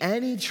can eat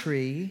any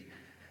tree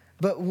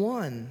but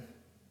one.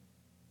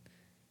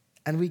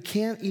 And we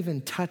can't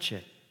even touch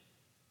it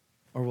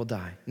or we'll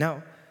die.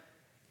 Now,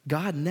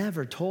 God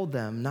never told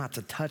them not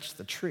to touch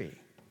the tree.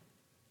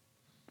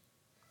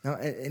 Now,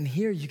 and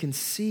here you can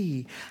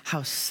see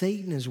how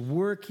Satan is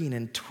working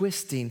and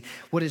twisting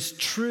what is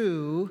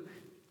true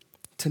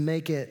to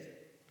make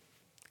it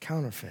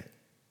counterfeit.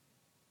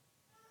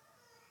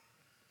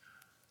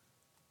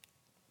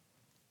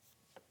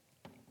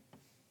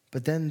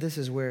 But then this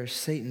is where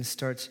Satan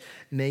starts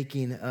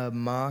making a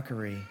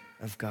mockery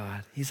of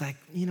God. He's like,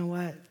 you know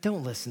what?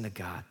 Don't listen to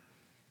God.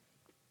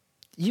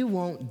 You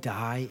won't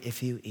die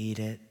if you eat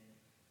it.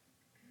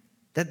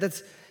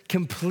 That's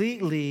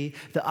completely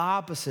the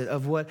opposite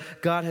of what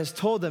God has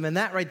told them. And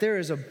that right there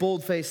is a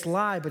bold-faced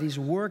lie, but he's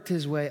worked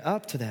his way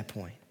up to that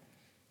point.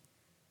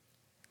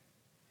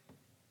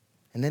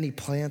 And then he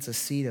plants a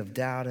seed of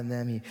doubt in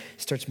them. He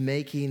starts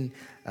making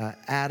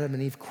Adam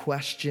and Eve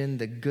question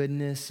the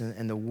goodness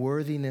and the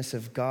worthiness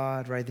of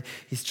God, right?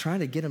 He's trying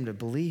to get them to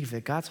believe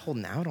that God's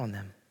holding out on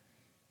them,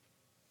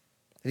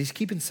 that he's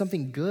keeping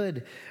something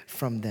good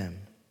from them.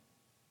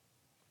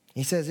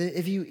 He says,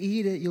 if you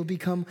eat it, you'll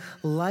become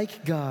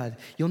like God.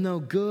 You'll know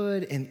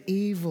good and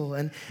evil.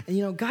 And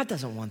you know, God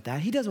doesn't want that.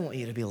 He doesn't want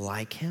you to be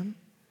like him.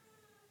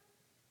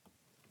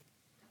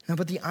 Now,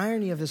 but the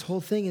irony of this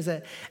whole thing is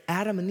that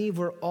Adam and Eve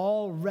were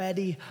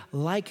already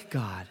like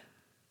God.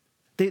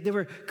 They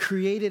were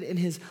created in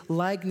his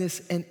likeness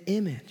and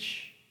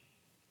image.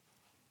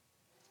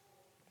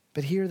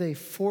 But here they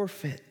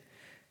forfeit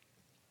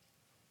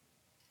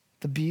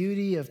the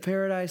beauty of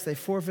paradise. They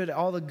forfeit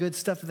all the good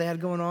stuff that they had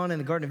going on in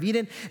the Garden of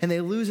Eden, and they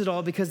lose it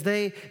all because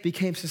they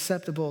became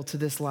susceptible to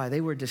this lie.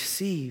 They were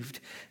deceived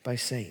by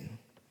Satan,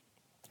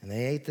 and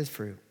they ate this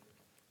fruit.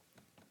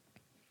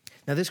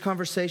 Now, this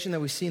conversation that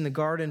we see in the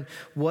garden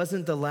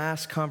wasn't the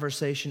last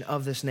conversation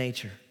of this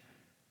nature.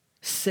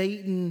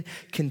 Satan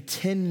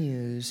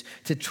continues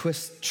to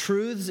twist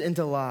truths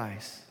into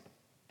lies.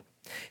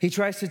 He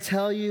tries to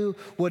tell you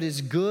what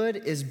is good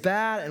is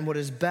bad and what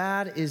is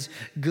bad is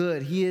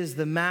good. He is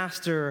the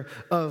master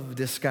of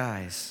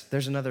disguise.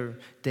 There's another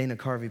Dana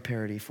Carvey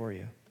parody for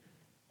you.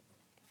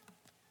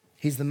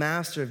 He's the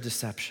master of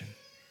deception.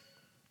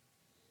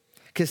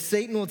 Because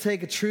Satan will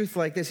take a truth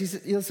like this.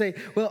 He'll say,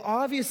 well,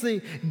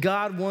 obviously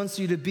God wants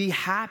you to be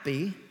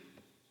happy,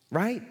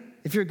 right?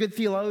 If you're a good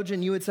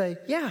theologian, you would say,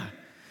 yeah,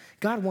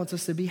 God wants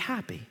us to be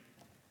happy.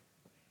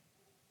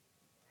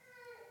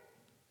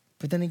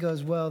 But then he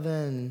goes, well,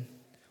 then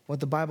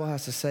what the Bible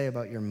has to say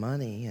about your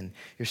money and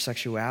your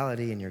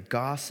sexuality and your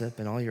gossip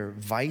and all your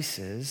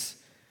vices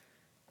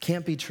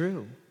can't be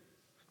true.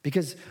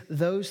 Because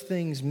those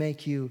things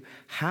make you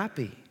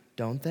happy,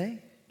 don't they?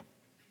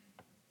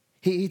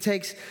 He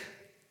takes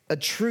a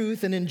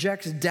truth and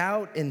injects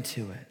doubt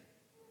into it.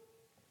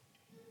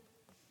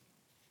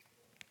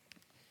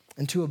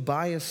 And to a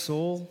biased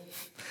soul,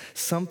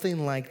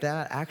 something like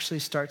that actually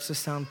starts to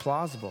sound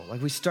plausible.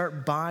 Like we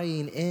start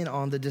buying in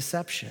on the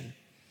deception.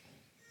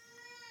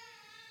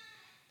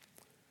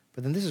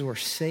 But then this is where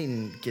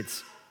Satan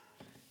gets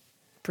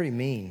pretty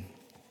mean.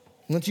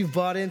 Once you've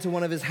bought into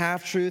one of his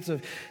half-truths or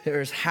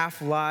his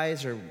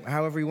half-lies or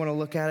however you want to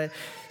look at it,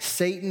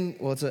 Satan,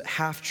 well, it's a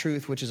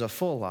half-truth, which is a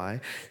full lie.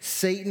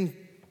 Satan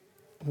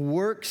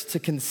works to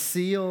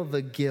conceal the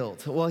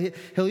guilt. Well,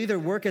 he'll either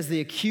work as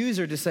the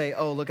accuser to say,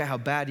 oh, look at how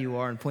bad you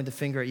are and point the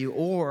finger at you,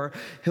 or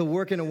he'll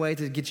work in a way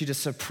to get you to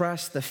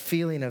suppress the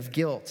feeling of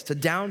guilt, to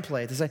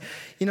downplay it, to say,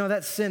 you know,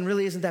 that sin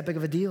really isn't that big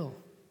of a deal.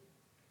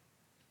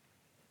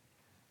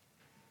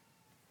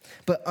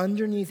 But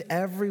underneath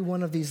every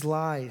one of these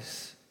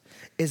lies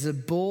is a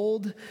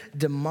bold,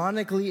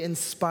 demonically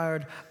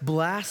inspired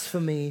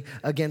blasphemy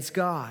against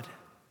God.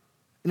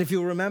 And if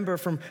you'll remember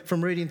from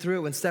reading through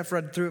it, when Steph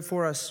read through it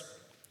for us,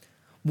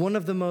 one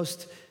of the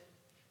most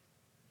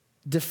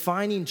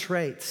defining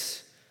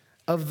traits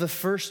of the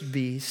first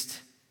beast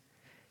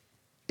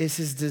is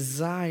his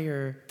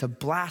desire to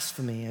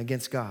blaspheme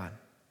against God.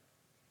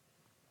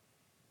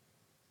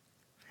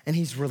 And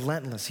he's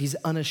relentless. He's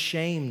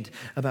unashamed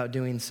about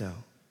doing so.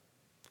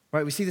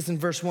 Right, we see this in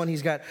verse 1.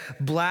 He's got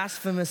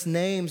blasphemous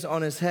names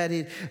on his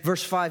head.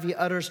 Verse 5, he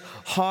utters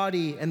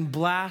haughty and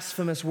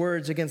blasphemous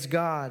words against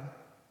God.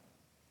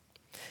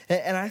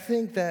 And I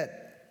think that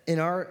in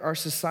our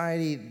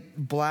society,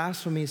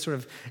 blasphemy is sort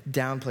of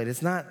downplayed.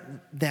 It's not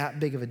that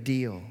big of a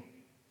deal.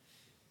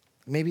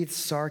 Maybe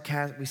it's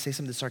we say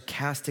something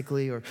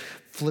sarcastically or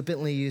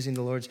flippantly using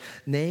the Lord's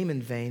name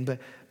in vain,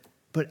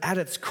 but at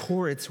its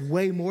core, it's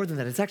way more than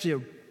that. It's actually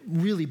a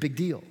really big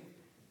deal.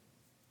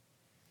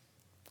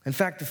 In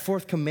fact, the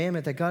fourth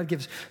commandment that God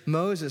gives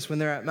Moses when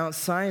they're at Mount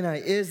Sinai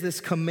is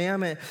this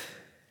commandment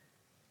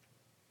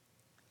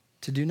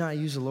to do not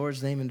use the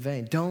Lord's name in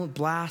vain. Don't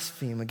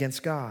blaspheme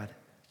against God.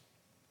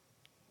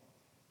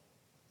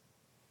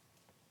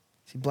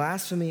 See,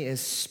 blasphemy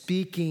is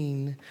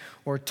speaking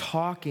or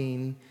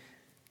talking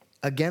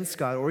against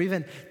God, or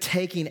even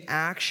taking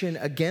action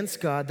against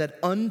God that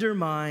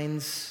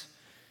undermines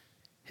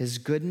his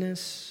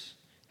goodness,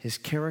 his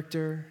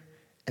character,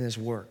 and his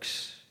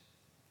works.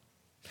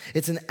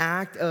 It's an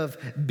act of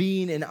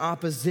being in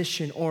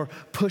opposition or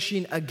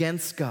pushing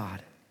against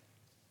God.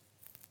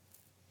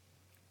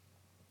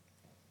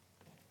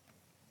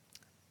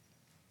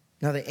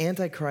 Now, the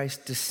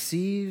Antichrist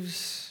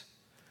deceives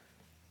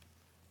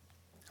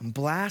and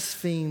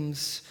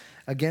blasphemes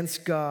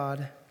against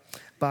God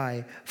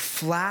by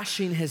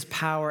flashing his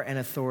power and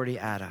authority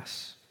at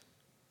us.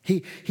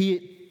 He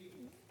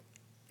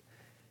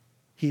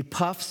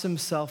puffs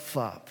himself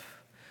up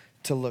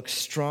to look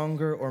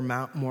stronger or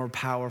more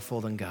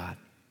powerful than God.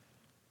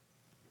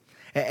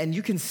 And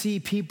you can see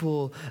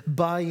people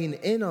buying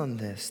in on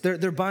this.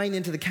 They're buying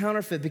into the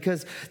counterfeit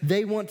because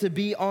they want to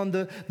be on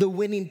the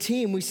winning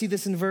team. We see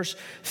this in verse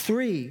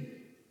 3.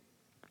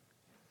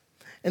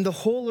 And the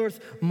whole earth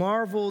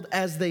marveled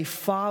as they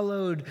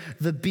followed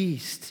the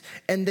beast,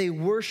 and they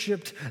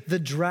worshiped the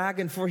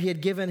dragon, for he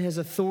had given his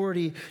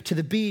authority to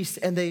the beast,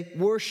 and they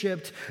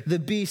worshiped the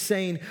beast,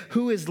 saying,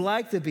 "Who is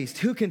like the beast?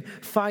 Who can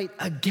fight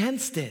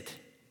against it?"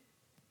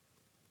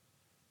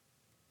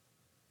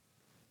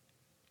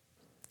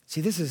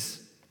 See, this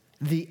is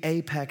the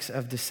apex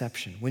of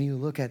deception. When you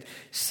look at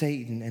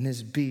Satan and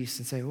his beast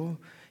and say, "Oh,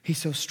 he's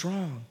so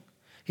strong.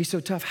 He's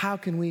so tough. How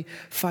can we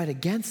fight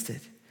against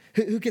it?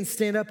 Who can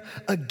stand up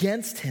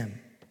against him?"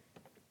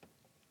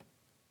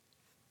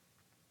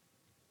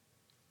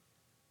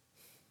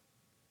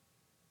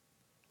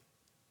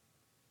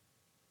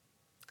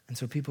 And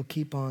so people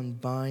keep on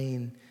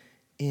buying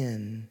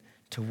in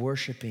to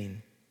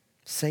worshiping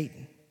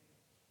Satan,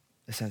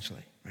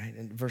 essentially, right?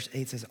 And verse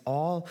 8 says,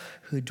 "All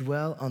who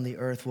dwell on the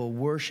earth will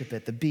worship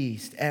it, the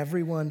beast,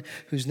 everyone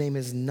whose name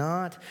has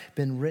not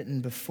been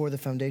written before the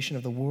foundation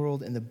of the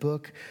world in the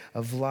book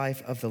of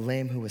life of the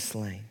Lamb who was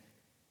slain."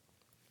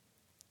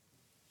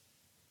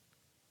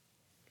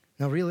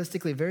 Now,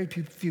 realistically, very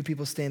few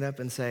people stand up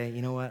and say,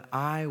 "You know what?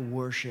 I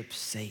worship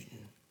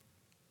Satan."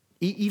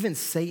 Even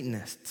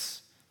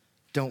Satanists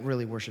don't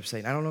really worship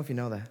Satan. I don't know if you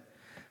know that.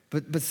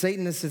 But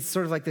Satanists, it's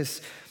sort of like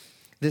this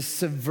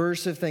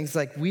subversive thing. It's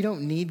like we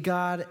don't need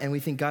God, and we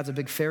think God's a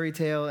big fairy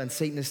tale, and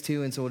Satan is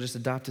too, and so we'll just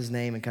adopt his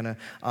name and kind of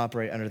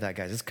operate under that,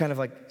 guys. It's kind of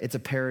like it's a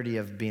parody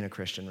of being a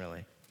Christian,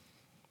 really.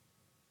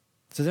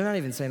 So they're not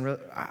even saying,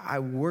 "I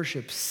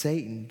worship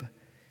Satan."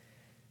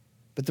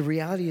 But the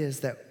reality is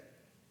that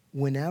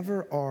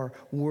whenever our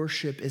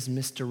worship is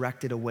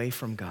misdirected away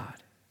from God,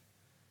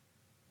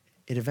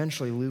 it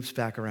eventually loops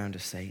back around to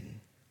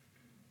Satan.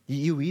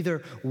 You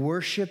either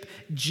worship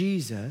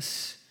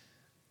Jesus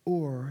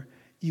or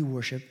you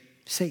worship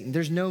Satan.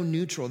 There's no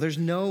neutral. There's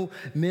no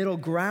middle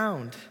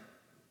ground.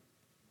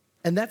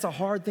 And that's a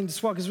hard thing to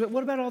swallow, because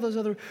what about all those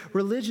other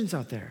religions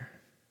out there?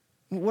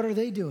 What are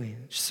they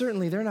doing?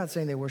 Certainly they're not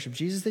saying they worship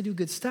Jesus. They do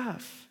good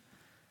stuff.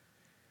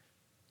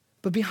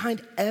 But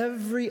behind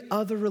every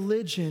other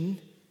religion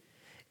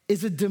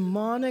is a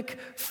demonic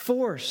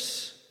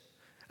force,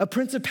 a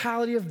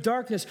principality of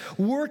darkness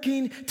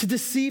working to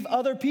deceive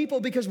other people,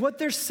 because what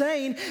they're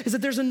saying is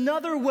that there's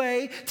another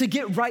way to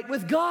get right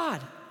with God.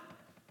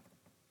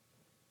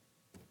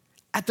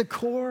 At the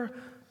core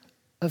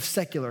of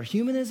secular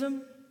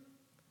humanism,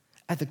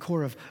 at the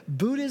core of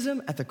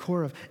Buddhism, at the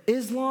core of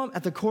Islam,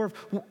 at the core of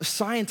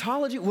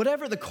Scientology,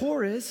 whatever the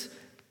core is,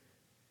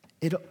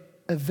 it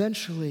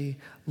eventually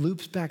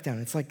loops back down.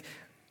 It's like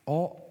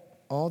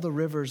all the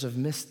rivers of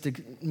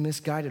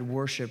misguided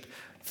worship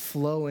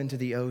flow into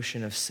the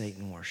ocean of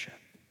Satan worship.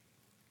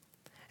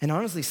 And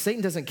honestly,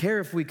 Satan doesn't care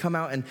if we come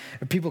out and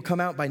people come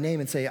out by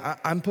name and say,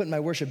 "I'm putting my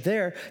worship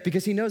there,"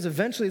 because he knows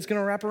eventually it's going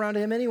to wrap around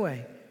to him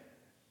anyway.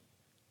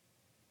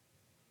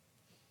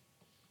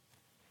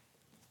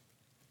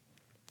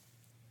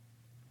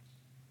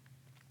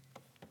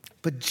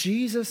 But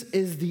Jesus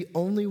is the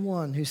only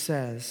one who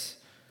says,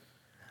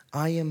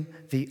 "I am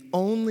the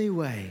only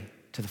way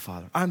to the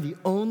Father. I'm the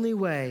only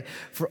way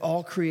for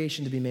all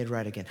creation to be made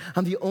right again.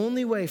 I'm the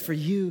only way for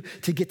you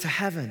to get to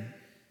heaven."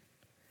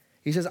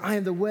 He says, "I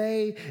am the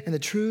way and the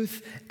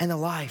truth and the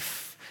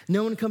life.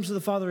 No one comes to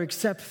the Father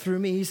except through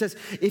me." He says,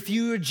 if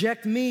you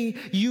reject me,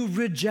 you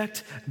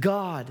reject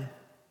God.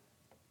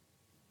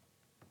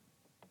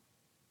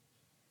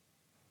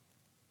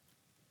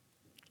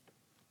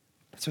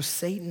 So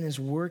Satan is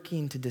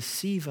working to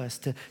deceive us,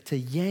 to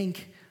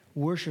yank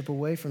worship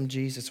away from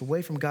Jesus,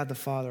 away from God the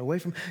Father, away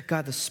from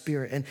God the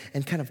Spirit,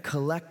 and kind of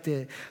collect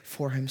it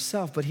for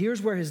himself. But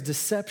here's where his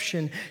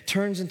deception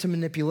turns into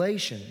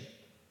manipulation.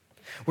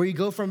 where you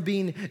go from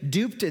being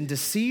duped and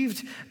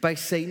deceived by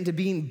Satan to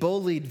being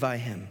bullied by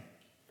him.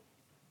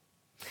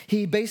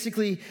 He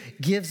basically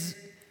gives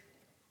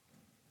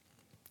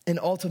an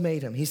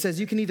ultimatum. He says,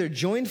 you can either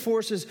join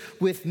forces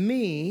with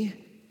me,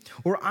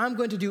 or I'm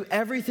going to do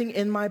everything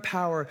in my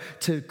power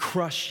to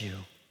crush you.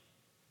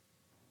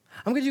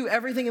 I'm going to do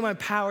everything in my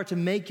power to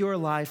make your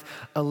life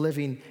a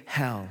living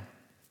hell.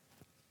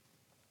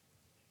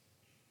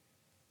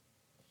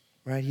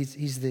 Right?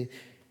 He's the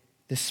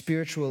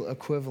spiritual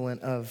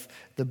equivalent of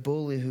the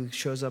bully who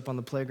shows up on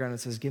the playground and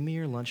says, give me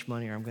your lunch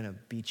money or I'm going to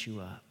beat you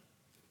up.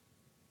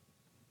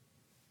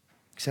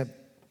 Except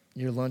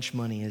your lunch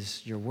money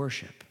is your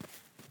worship.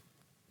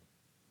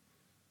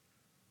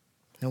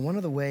 Now, one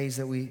of the ways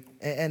that we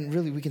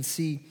can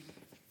see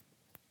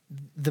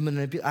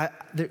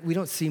we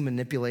don't see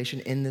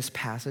manipulation in this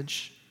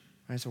passage.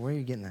 Right? So where are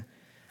you getting that?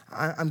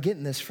 I'm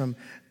getting this from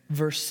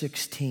verse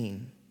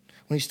 16.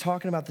 When he's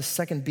talking about the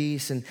second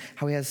beast and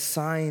how he has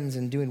signs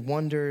and doing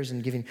wonders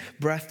and giving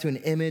breath to an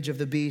image of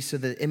the beast so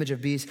the image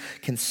of beast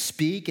can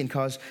speak and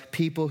cause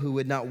people who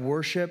would not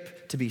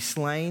worship to be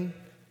slain.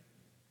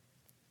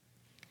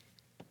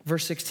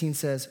 Verse 16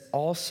 says,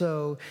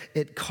 also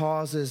it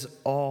causes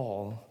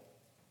all.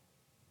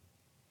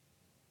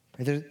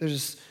 There's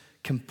this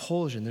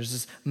compulsion, there's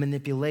this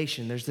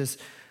manipulation, there's this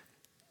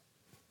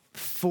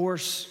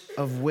force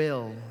of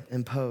will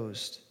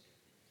imposed.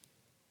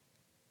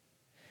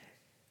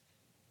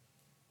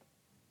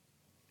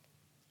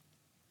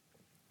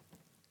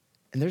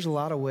 And there's a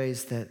lot of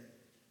ways that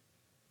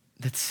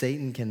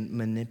Satan can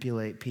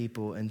manipulate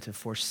people into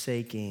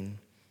forsaking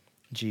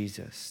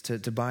Jesus, to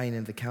buying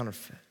into the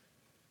counterfeit.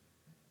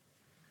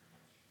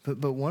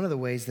 But one of the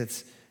ways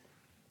that's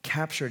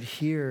captured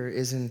here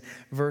is in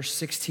verse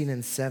 16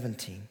 and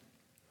 17.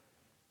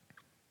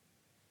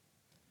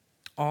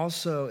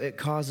 Also, it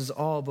causes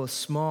all, both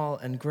small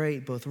and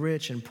great, both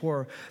rich and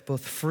poor,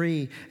 both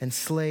free and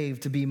slave,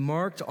 to be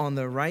marked on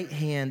the right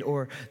hand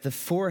or the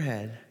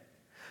forehead,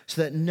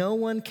 so that no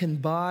one can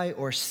buy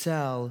or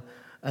sell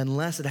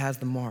unless it has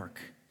the mark.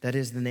 That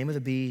is the name of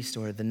the beast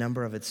or the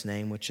number of its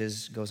name, which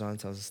goes on and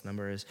tells us the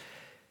number is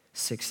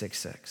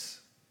 666.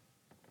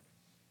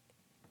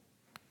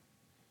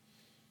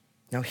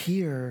 Now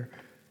here,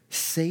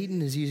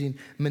 Satan is using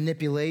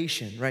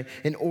manipulation, right?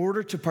 In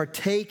order to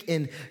partake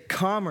in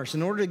commerce,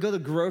 in order to go to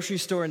the grocery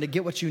store and to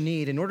get what you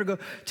need, in order to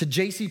go to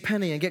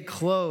JCPenney and get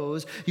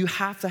clothes, you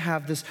have to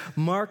have this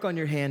mark on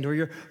your hand or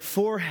your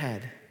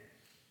forehead.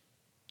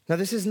 Now,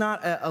 this is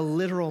not a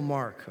literal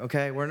mark,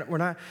 okay? We're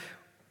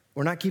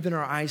not keeping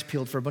our eyes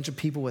peeled for a bunch of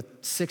people with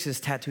sixes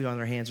tattooed on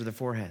their hands or their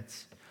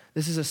foreheads.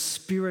 This is a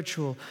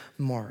spiritual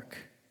mark.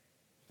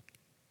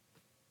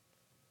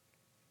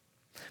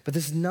 But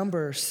this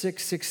number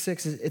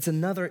 666, it's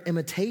another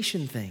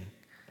imitation thing.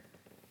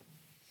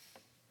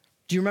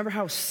 Do you remember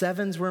how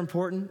sevens were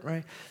important,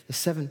 right? The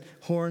 7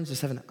 horns, the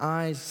 7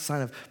 eyes, a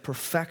sign of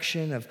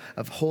perfection,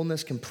 of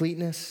wholeness,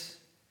 completeness.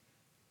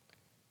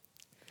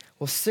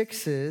 Well,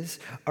 6s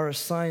are a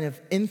sign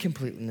of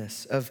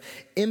incompleteness, of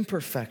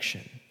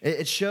imperfection.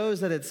 It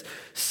shows that it's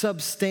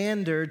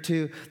substandard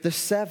to the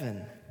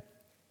 7.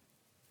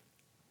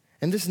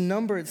 And this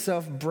number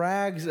itself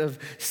brags of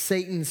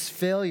Satan's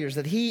failures,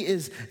 that he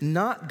is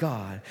not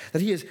God,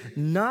 that he is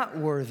not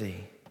worthy,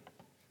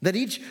 that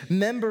each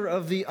member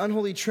of the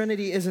unholy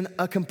trinity is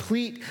a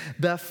complete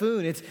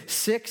buffoon. It's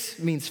 6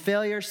 means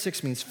failure,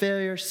 6 means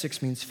failure,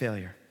 6 means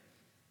failure.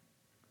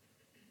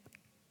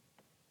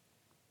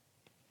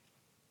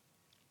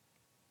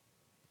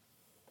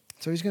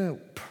 So he's going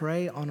to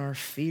prey on our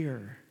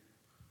fear.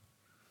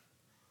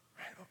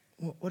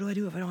 What do I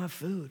do if I don't have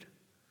food?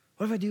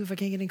 What if I do if I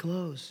can't get any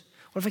clothes?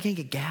 What if I can't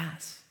get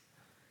gas?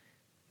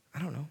 I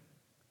don't know.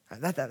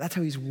 That's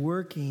how he's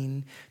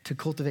working to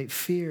cultivate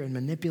fear and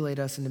manipulate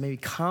us into maybe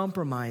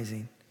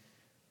compromising.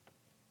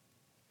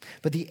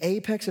 But the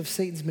apex of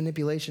Satan's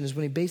manipulation is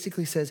when he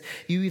basically says,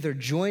 you either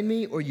join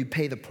me or you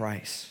pay the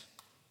price.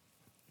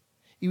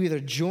 You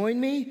either join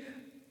me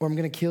or I'm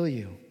going to kill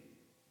you.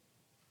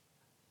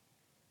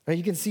 Right?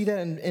 You can see that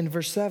in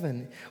verse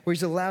 7, where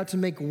he's allowed to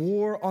make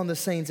war on the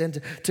saints and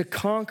to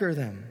conquer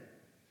them.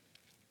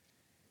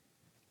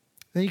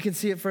 Then you can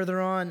see it further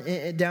on,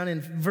 down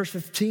in verse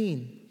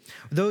 15.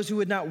 Those who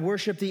would not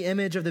worship the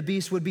image of the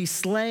beast would be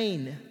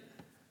slain.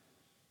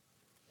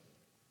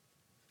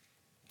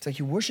 It's like,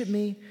 you worship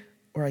me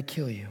or I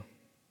kill you.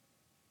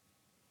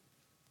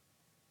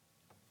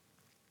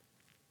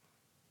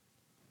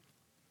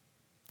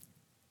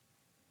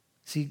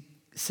 See,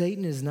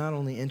 Satan is not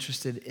only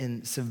interested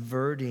in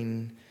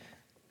subverting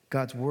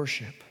God's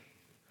worship,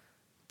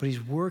 but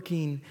he's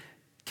working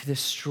to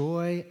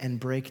destroy and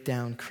break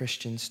down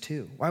Christians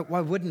too. Why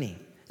wouldn't he?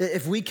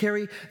 If we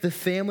carry the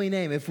family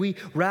name, if we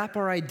wrap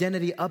our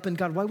identity up in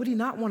God, why would he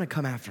not want to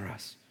come after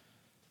us?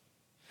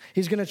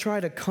 He's going to try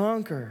to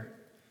conquer.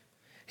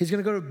 He's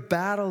going to go to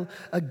battle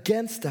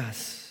against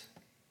us.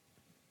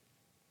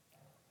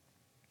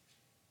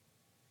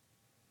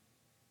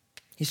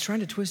 He's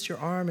trying to twist your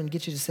arm and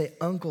get you to say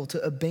uncle,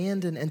 to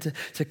abandon and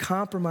to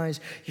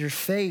compromise your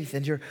faith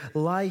and your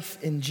life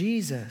in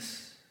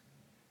Jesus.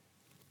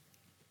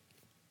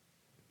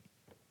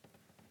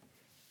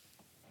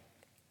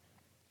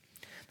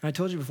 I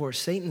told you before,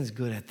 Satan's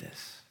good at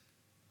this.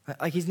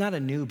 Like, he's not a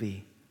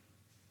newbie.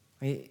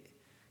 He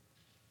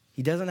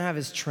doesn't have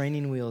his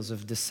training wheels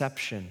of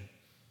deception.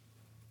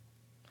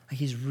 Like,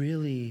 he's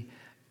really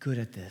good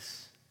at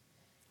this.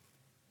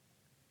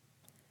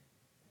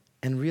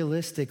 And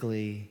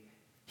realistically,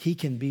 he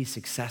can be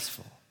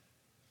successful.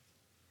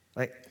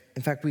 Like,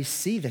 in fact, we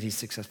see that he's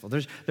successful.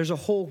 There's a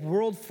whole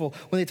world full,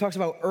 when he talks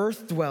about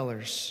earth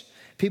dwellers,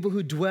 people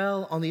who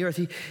dwell on the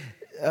earth,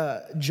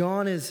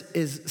 John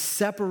is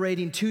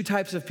separating two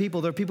types of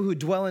people. There are people who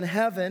dwell in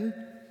heaven,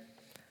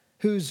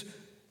 whose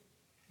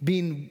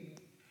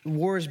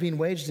war is being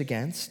waged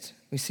against.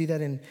 We see that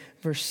in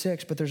verse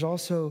 6, but there's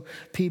also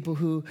people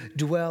who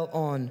dwell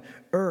on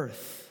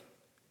earth,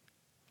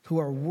 who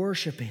are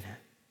worshiping it.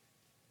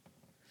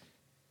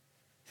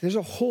 There's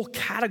a whole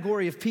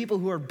category of people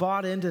who are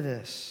bought into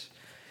this,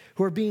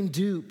 who are being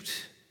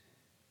duped.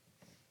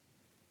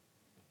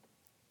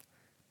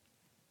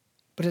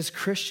 But as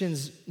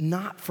Christians,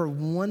 not for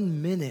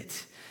 1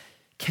 minute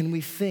can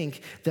we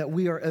think that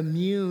we are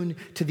immune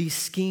to these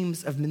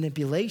schemes of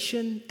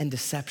manipulation and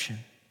deception.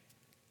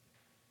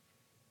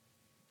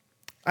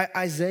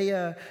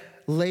 Isaiah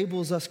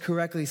labels us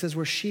correctly. He says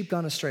we're sheep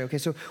gone astray. Okay,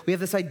 so we have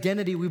this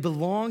identity. We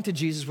belong to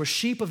Jesus. We're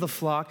sheep of the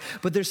flock,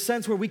 but there's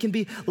sense where we can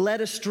be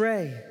led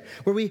astray,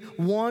 where we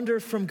wander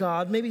from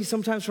God, maybe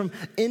sometimes from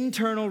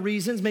internal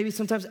reasons, maybe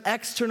sometimes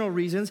external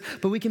reasons,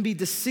 but we can be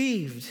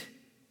deceived.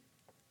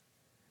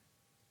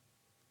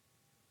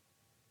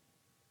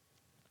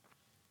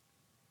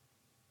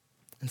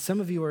 And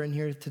some of you are in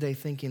here today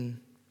thinking,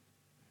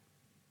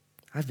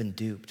 I've been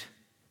duped.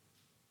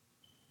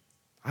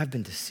 I've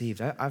been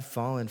deceived. I've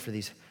fallen for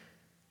these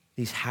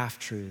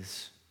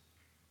half-truths.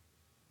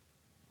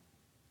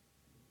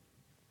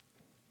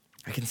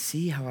 I can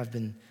see how I've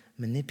been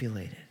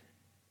manipulated.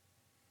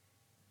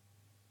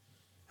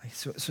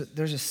 So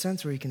there's a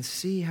sense where you can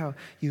see how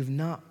you've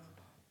not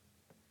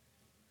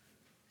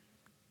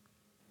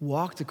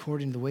walked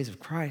according to the ways of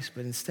Christ,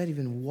 but instead you've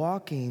been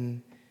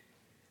walking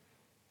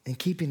and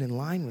keeping in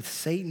line with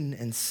Satan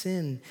and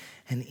sin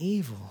and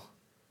evil.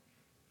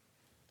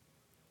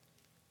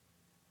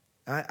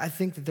 I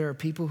think that there are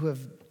people who have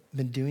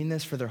been doing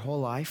this for their whole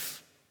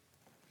life,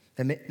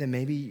 that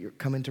maybe you're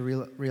coming to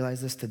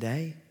realize this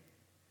today.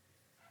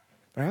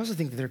 But I also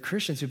think that there are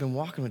Christians who've been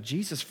walking with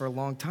Jesus for a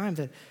long time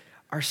that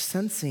are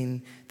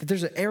sensing that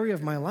there's an area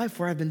of my life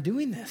where I've been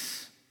doing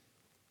this,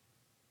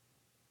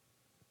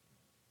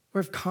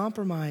 where I've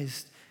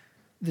compromised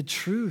the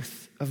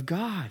truth of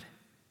God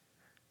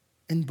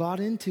and bought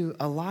into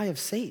a lie of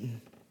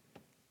Satan.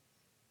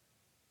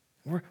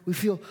 We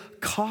feel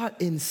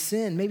caught in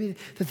sin, maybe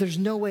that there's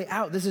no way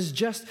out. This is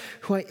just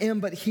who I am,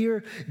 but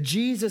here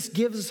Jesus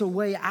gives us a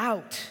way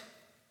out.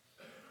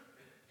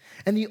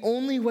 And the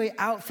only way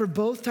out for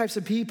both types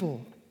of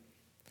people,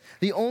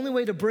 the only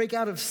way to break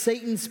out of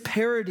Satan's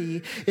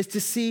parody is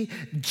to see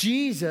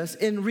Jesus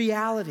in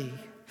reality.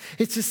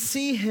 It's to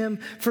see him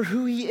for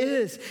who he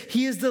is.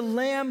 He is the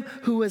Lamb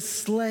who was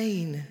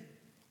slain.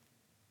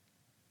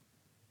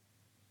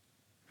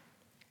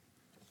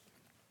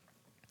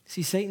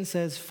 See, Satan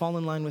says, fall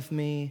in line with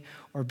me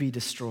or be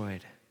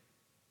destroyed.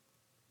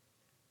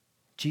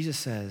 Jesus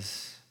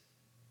says,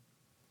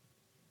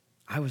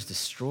 I was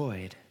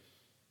destroyed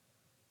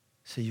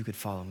so you could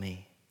follow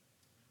me.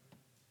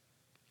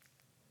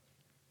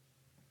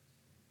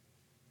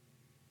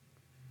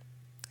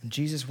 And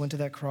Jesus went to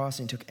that cross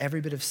and took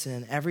every bit of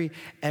sin,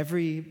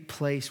 every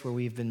place where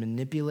we've been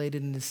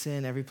manipulated into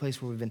sin, every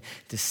place where we've been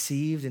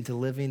deceived into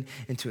living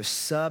into a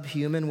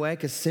subhuman way,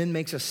 because sin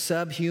makes us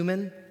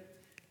subhuman.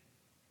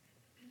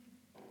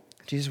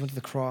 Jesus went to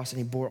the cross and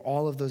he bore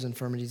all of those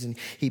infirmities and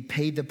he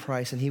paid the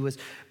price, and he was,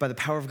 by the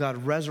power of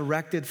God,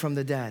 resurrected from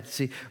the dead.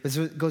 See, this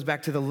goes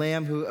back to the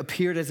Lamb who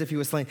appeared as if he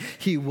was slain.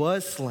 He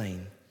was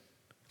slain.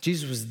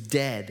 Jesus was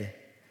dead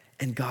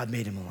and God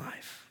made him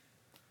alive.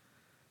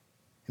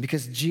 And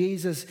because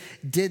Jesus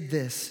did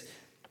this,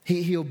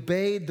 he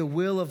obeyed the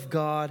will of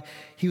God.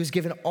 He was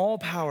given all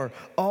power,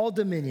 all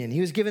dominion. He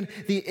was given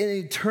the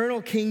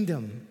eternal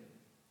kingdom.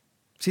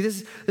 See,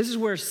 this is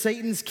where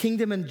Satan's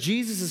kingdom and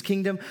Jesus'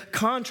 kingdom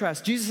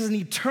contrast. Jesus has an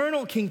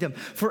eternal kingdom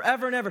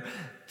forever and ever.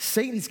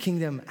 Satan's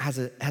kingdom has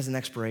an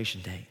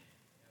expiration date.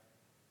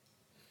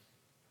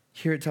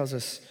 Here it tells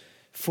us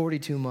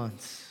 42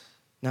 months.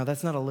 Now,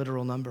 that's not a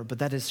literal number, but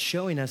that is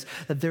showing us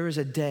that there is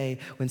a day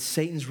when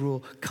Satan's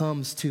rule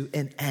comes to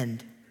an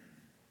end.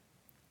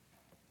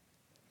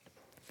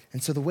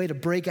 And so the way to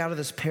break out of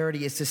this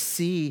parody is to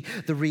see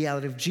the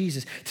reality of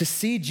Jesus, to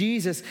see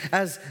Jesus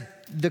as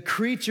the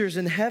creatures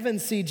in heaven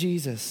see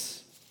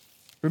Jesus.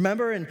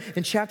 Remember in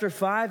chapter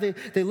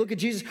 5, they look at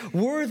Jesus.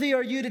 Worthy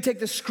are you to take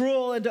the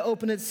scroll and to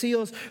open its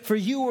seals, for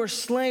you were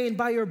slain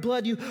by your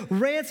blood. You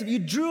ransomed, you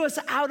drew us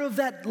out of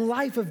that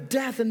life of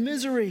death and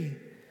misery.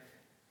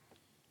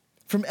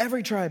 from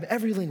every tribe,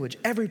 every language,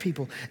 every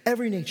people,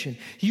 every nation.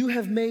 You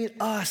have made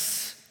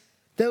us,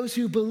 those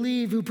who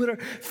believe, who put our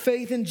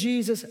faith in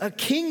Jesus, a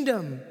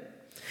kingdom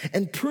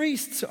and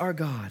priests to our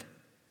God.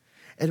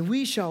 And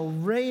we shall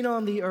reign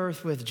on the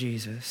earth with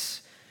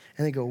Jesus.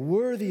 And they go,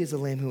 worthy is the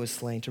Lamb who was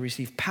slain to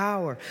receive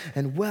power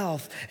and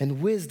wealth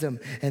and wisdom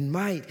and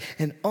might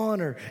and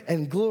honor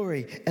and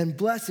glory and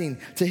blessing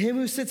to him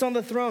who sits on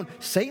the throne.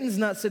 Satan's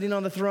not sitting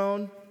on the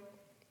throne.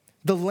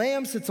 The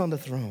Lamb sits on the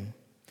throne.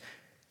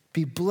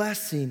 Be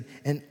blessing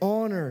and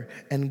honor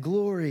and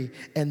glory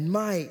and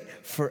might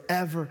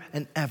forever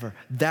and ever.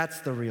 That's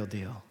the real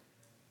deal.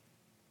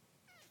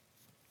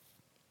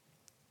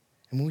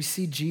 And when we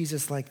see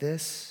Jesus like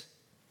this,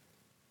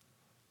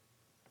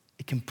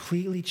 it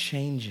completely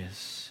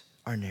changes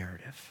our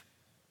narrative.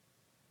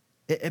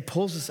 It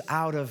pulls us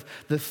out of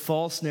the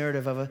false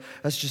narrative of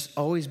us just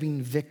always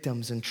being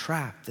victims and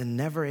trapped and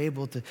never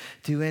able to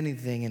do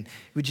anything, and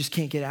we just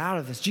can't get out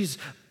of this. Jesus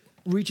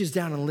reaches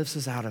down and lifts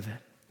us out of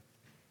it.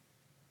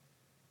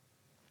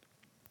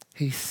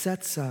 He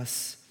sets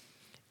us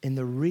in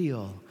the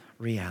real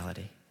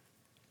reality.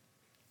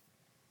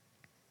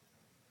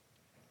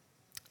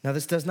 Now,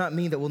 this does not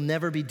mean that we'll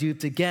never be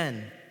duped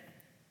again.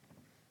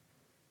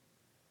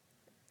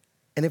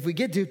 And if we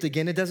get duped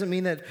again, it doesn't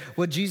mean that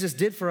what Jesus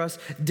did for us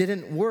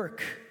didn't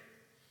work.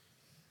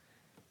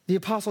 The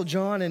Apostle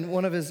John, in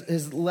one of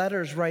his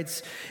letters,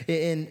 writes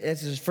in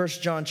 1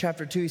 John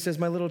chapter 2, he says,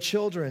 "My little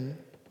children,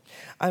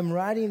 I'm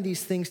writing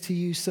these things to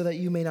you so that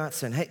you may not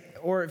sin." Hey,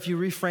 or if you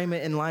reframe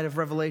it in light of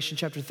Revelation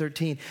chapter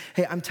 13,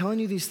 hey, I'm telling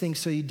you these things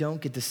so you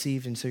don't get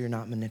deceived and so you're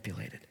not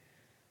manipulated.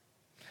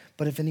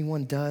 But if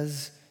anyone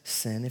does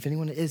sin, if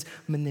anyone is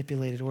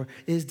manipulated or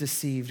is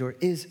deceived or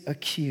is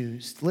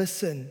accused,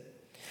 listen,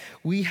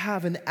 we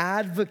have an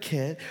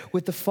advocate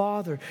with the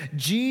Father,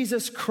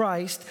 Jesus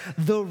Christ,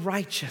 the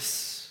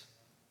righteous.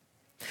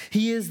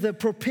 He is the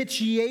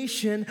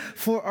propitiation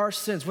for our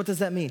sins. What does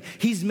that mean?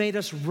 He's made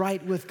us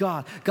right with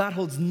God. God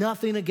holds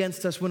nothing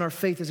against us when our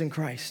faith is in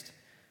Christ.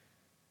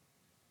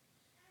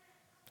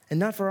 And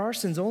not for our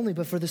sins only,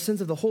 but for the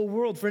sins of the whole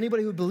world, for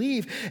anybody who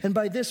believes. And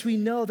by this we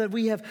know that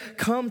we have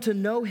come to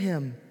know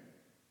him.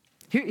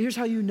 Here's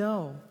how you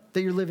know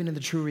that you're living in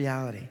the true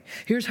reality.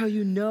 Here's how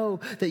you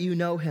know that you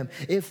know him: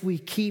 if we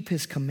keep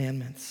his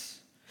commandments.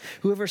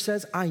 Whoever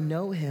says, I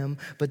know him,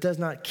 but does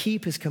not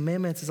keep his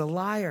commandments is a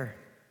liar.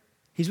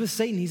 He's with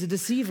Satan, he's a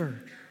deceiver.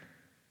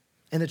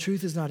 And the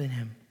truth is not in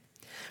him.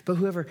 But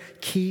whoever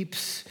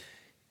keeps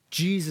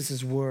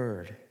Jesus'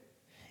 word,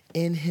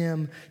 in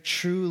him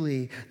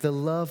truly the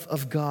love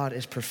of God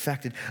is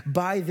perfected.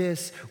 By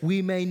this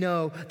we may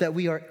know that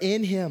we are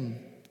in him.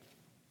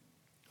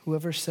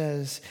 Whoever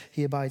says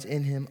he abides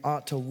in him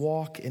ought to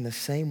walk in the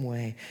same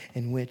way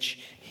in which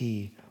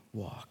he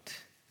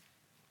walked.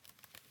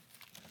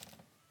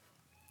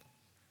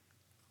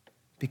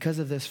 Because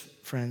of this,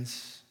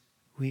 friends,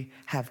 we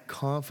have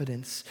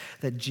confidence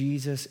that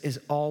Jesus is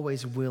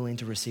always willing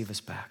to receive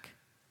us back.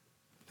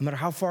 No matter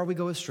how far we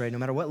go astray, no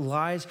matter what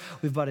lies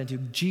we've bought into,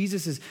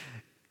 Jesus is,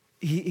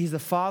 he's the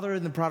father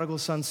in the prodigal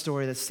son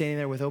story that's standing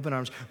there with open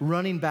arms,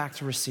 running back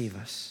to receive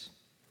us.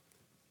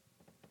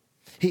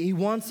 He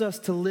wants us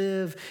to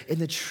live in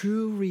the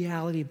true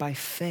reality by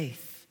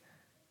faith.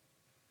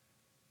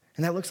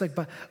 And that looks like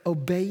by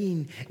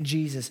obeying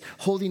Jesus,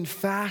 holding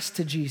fast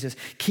to Jesus,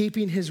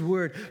 keeping his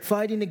word,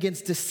 fighting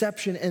against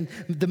deception and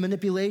the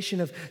manipulation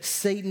of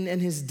Satan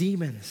and his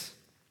demons.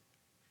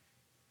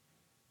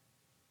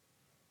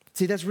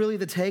 See, that's really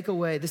the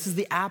takeaway. This is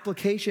the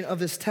application of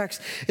this text.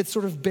 It's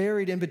sort of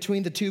buried in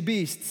between the two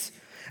beasts.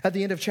 At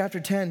the end of chapter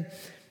 10,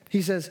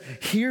 he says,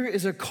 here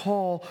is a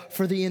call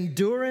for the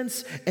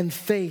endurance and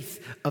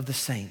faith of the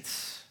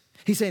saints.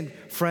 He's saying,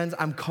 friends,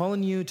 I'm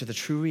calling you to the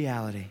true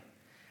reality.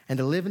 And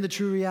to live in the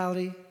true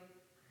reality,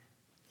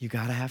 you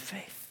got to have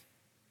faith.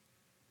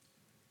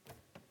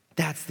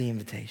 That's the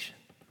invitation.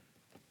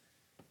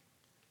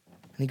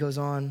 And he goes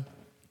on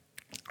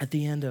at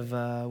the end of,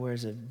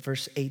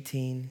 verse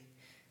 18.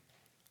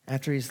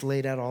 After he's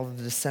laid out all of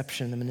the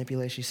deception, the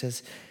manipulation, he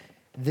says,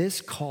 this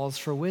calls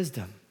for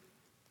wisdom.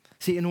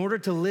 See, in order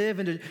to live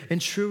in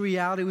true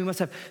reality, we must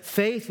have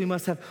faith, we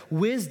must have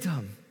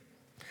wisdom.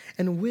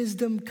 And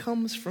wisdom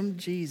comes from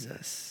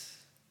Jesus.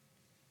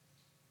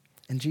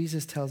 And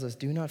Jesus tells us,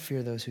 do not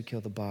fear those who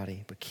kill the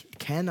body, but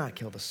cannot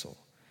kill the soul.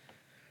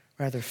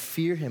 Rather,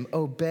 fear him,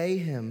 obey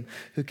him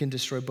who can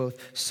destroy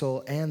both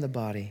soul and the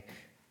body.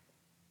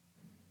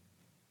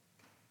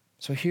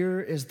 So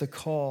here is the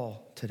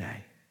call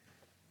today.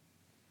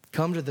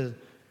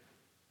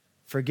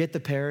 Forget the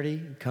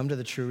parody, come to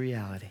the true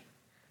reality.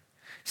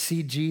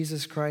 See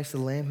Jesus Christ, the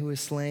Lamb who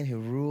is slain, who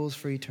rules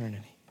for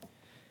eternity.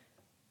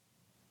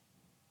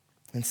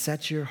 And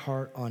set your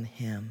heart on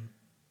him.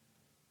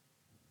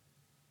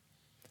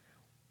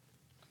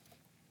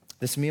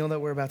 This meal that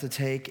we're about to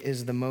take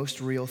is the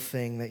most real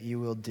thing that you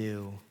will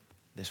do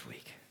this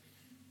week.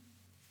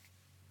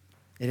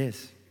 It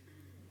is.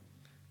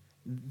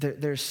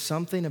 There's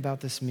something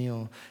about this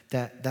meal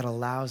that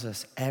allows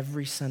us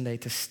every Sunday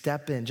to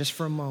step in, just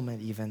for a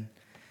moment even,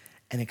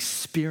 and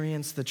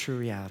experience the true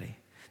reality.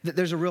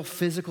 There's a real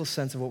physical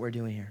sense of what we're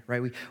doing here,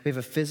 right? We have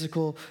a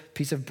physical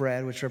piece of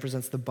bread, which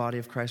represents the body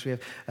of Christ. We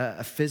have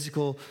a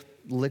physical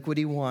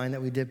liquidy wine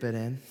that we dip it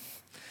in.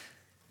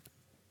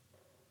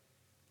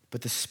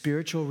 But the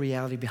spiritual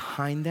reality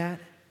behind that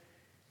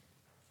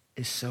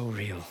is so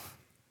real.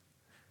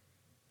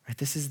 Right?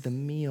 This is the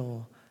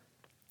meal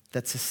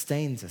that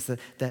sustains us.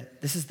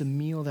 That this is the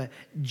meal that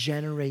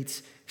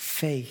generates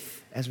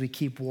faith as we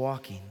keep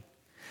walking.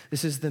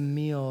 This is the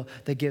meal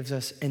that gives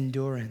us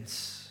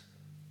endurance.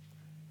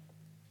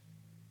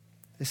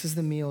 This is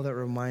the meal that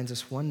reminds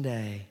us one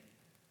day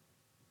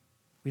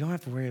we don't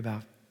have to worry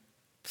about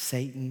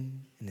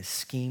Satan and his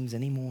schemes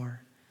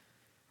anymore.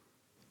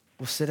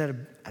 We'll sit at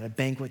a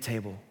banquet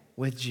table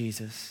with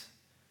Jesus.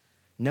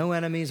 No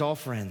enemies, all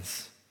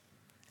friends.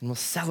 And we'll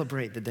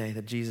celebrate the day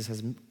that Jesus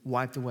has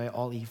wiped away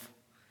all evil.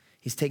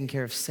 He's taken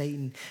care of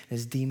Satan and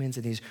his demons,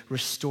 and he's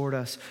restored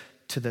us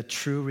to the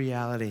true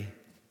reality.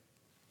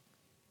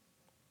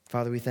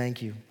 Father, we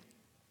thank you.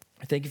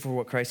 I thank you for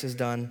what Christ has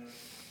done.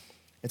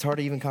 It's hard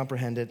to even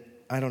comprehend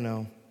it. I don't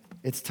know.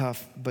 It's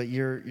tough, but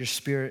your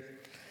Spirit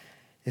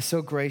is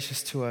so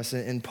gracious to us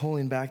in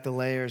pulling back the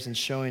layers and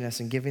showing us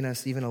and giving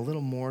us even a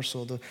little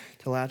morsel to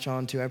latch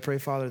on to. I pray,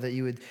 Father, that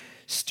you would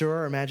stir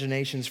our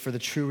imaginations for the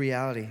true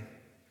reality.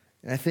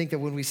 And I think that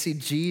when we see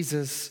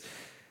Jesus,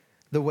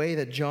 the way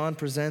that John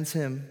presents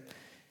him,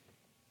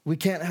 we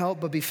can't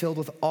help but be filled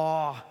with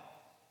awe.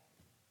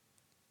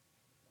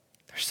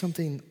 There's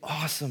something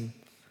awesome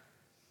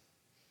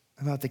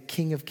about the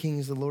King of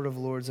Kings, the Lord of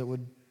Lords, that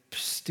would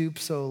stoop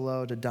so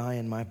low to die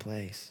in my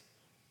place,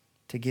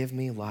 to give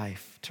me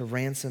life, to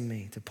ransom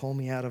me, to pull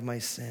me out of my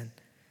sin.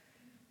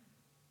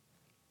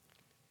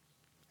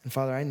 And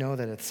Father, I know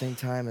that at the same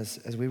time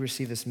as we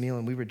receive this meal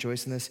and we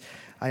rejoice in this,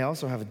 I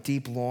also have a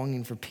deep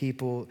longing for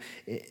people,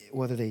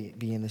 whether they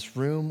be in this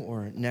room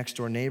or next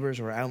door neighbors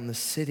or out in the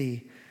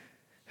city,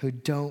 who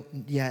don't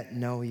yet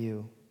know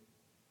you,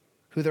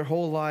 who their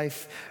whole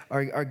life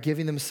are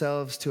giving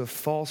themselves to a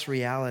false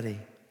reality,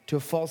 to a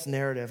false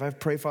narrative. I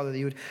pray, Father, that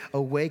you would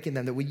awaken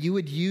them, that you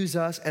would use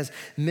us as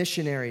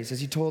missionaries,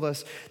 as you told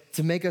us,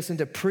 to make us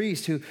into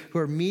priests who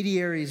are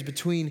mediaries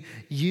between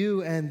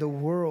you and the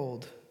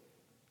world,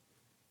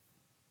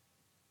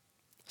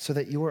 so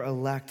that your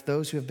elect,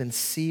 those who have been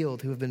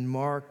sealed, who have been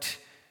marked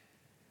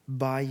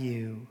by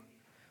you,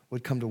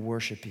 would come to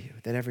worship you,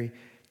 that every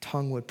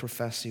tongue would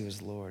profess you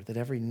as Lord, that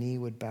every knee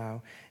would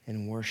bow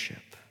in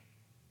worship,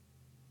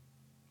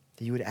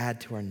 that you would add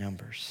to our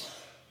numbers.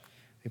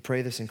 We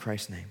pray this in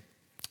Christ's name.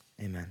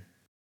 Amen.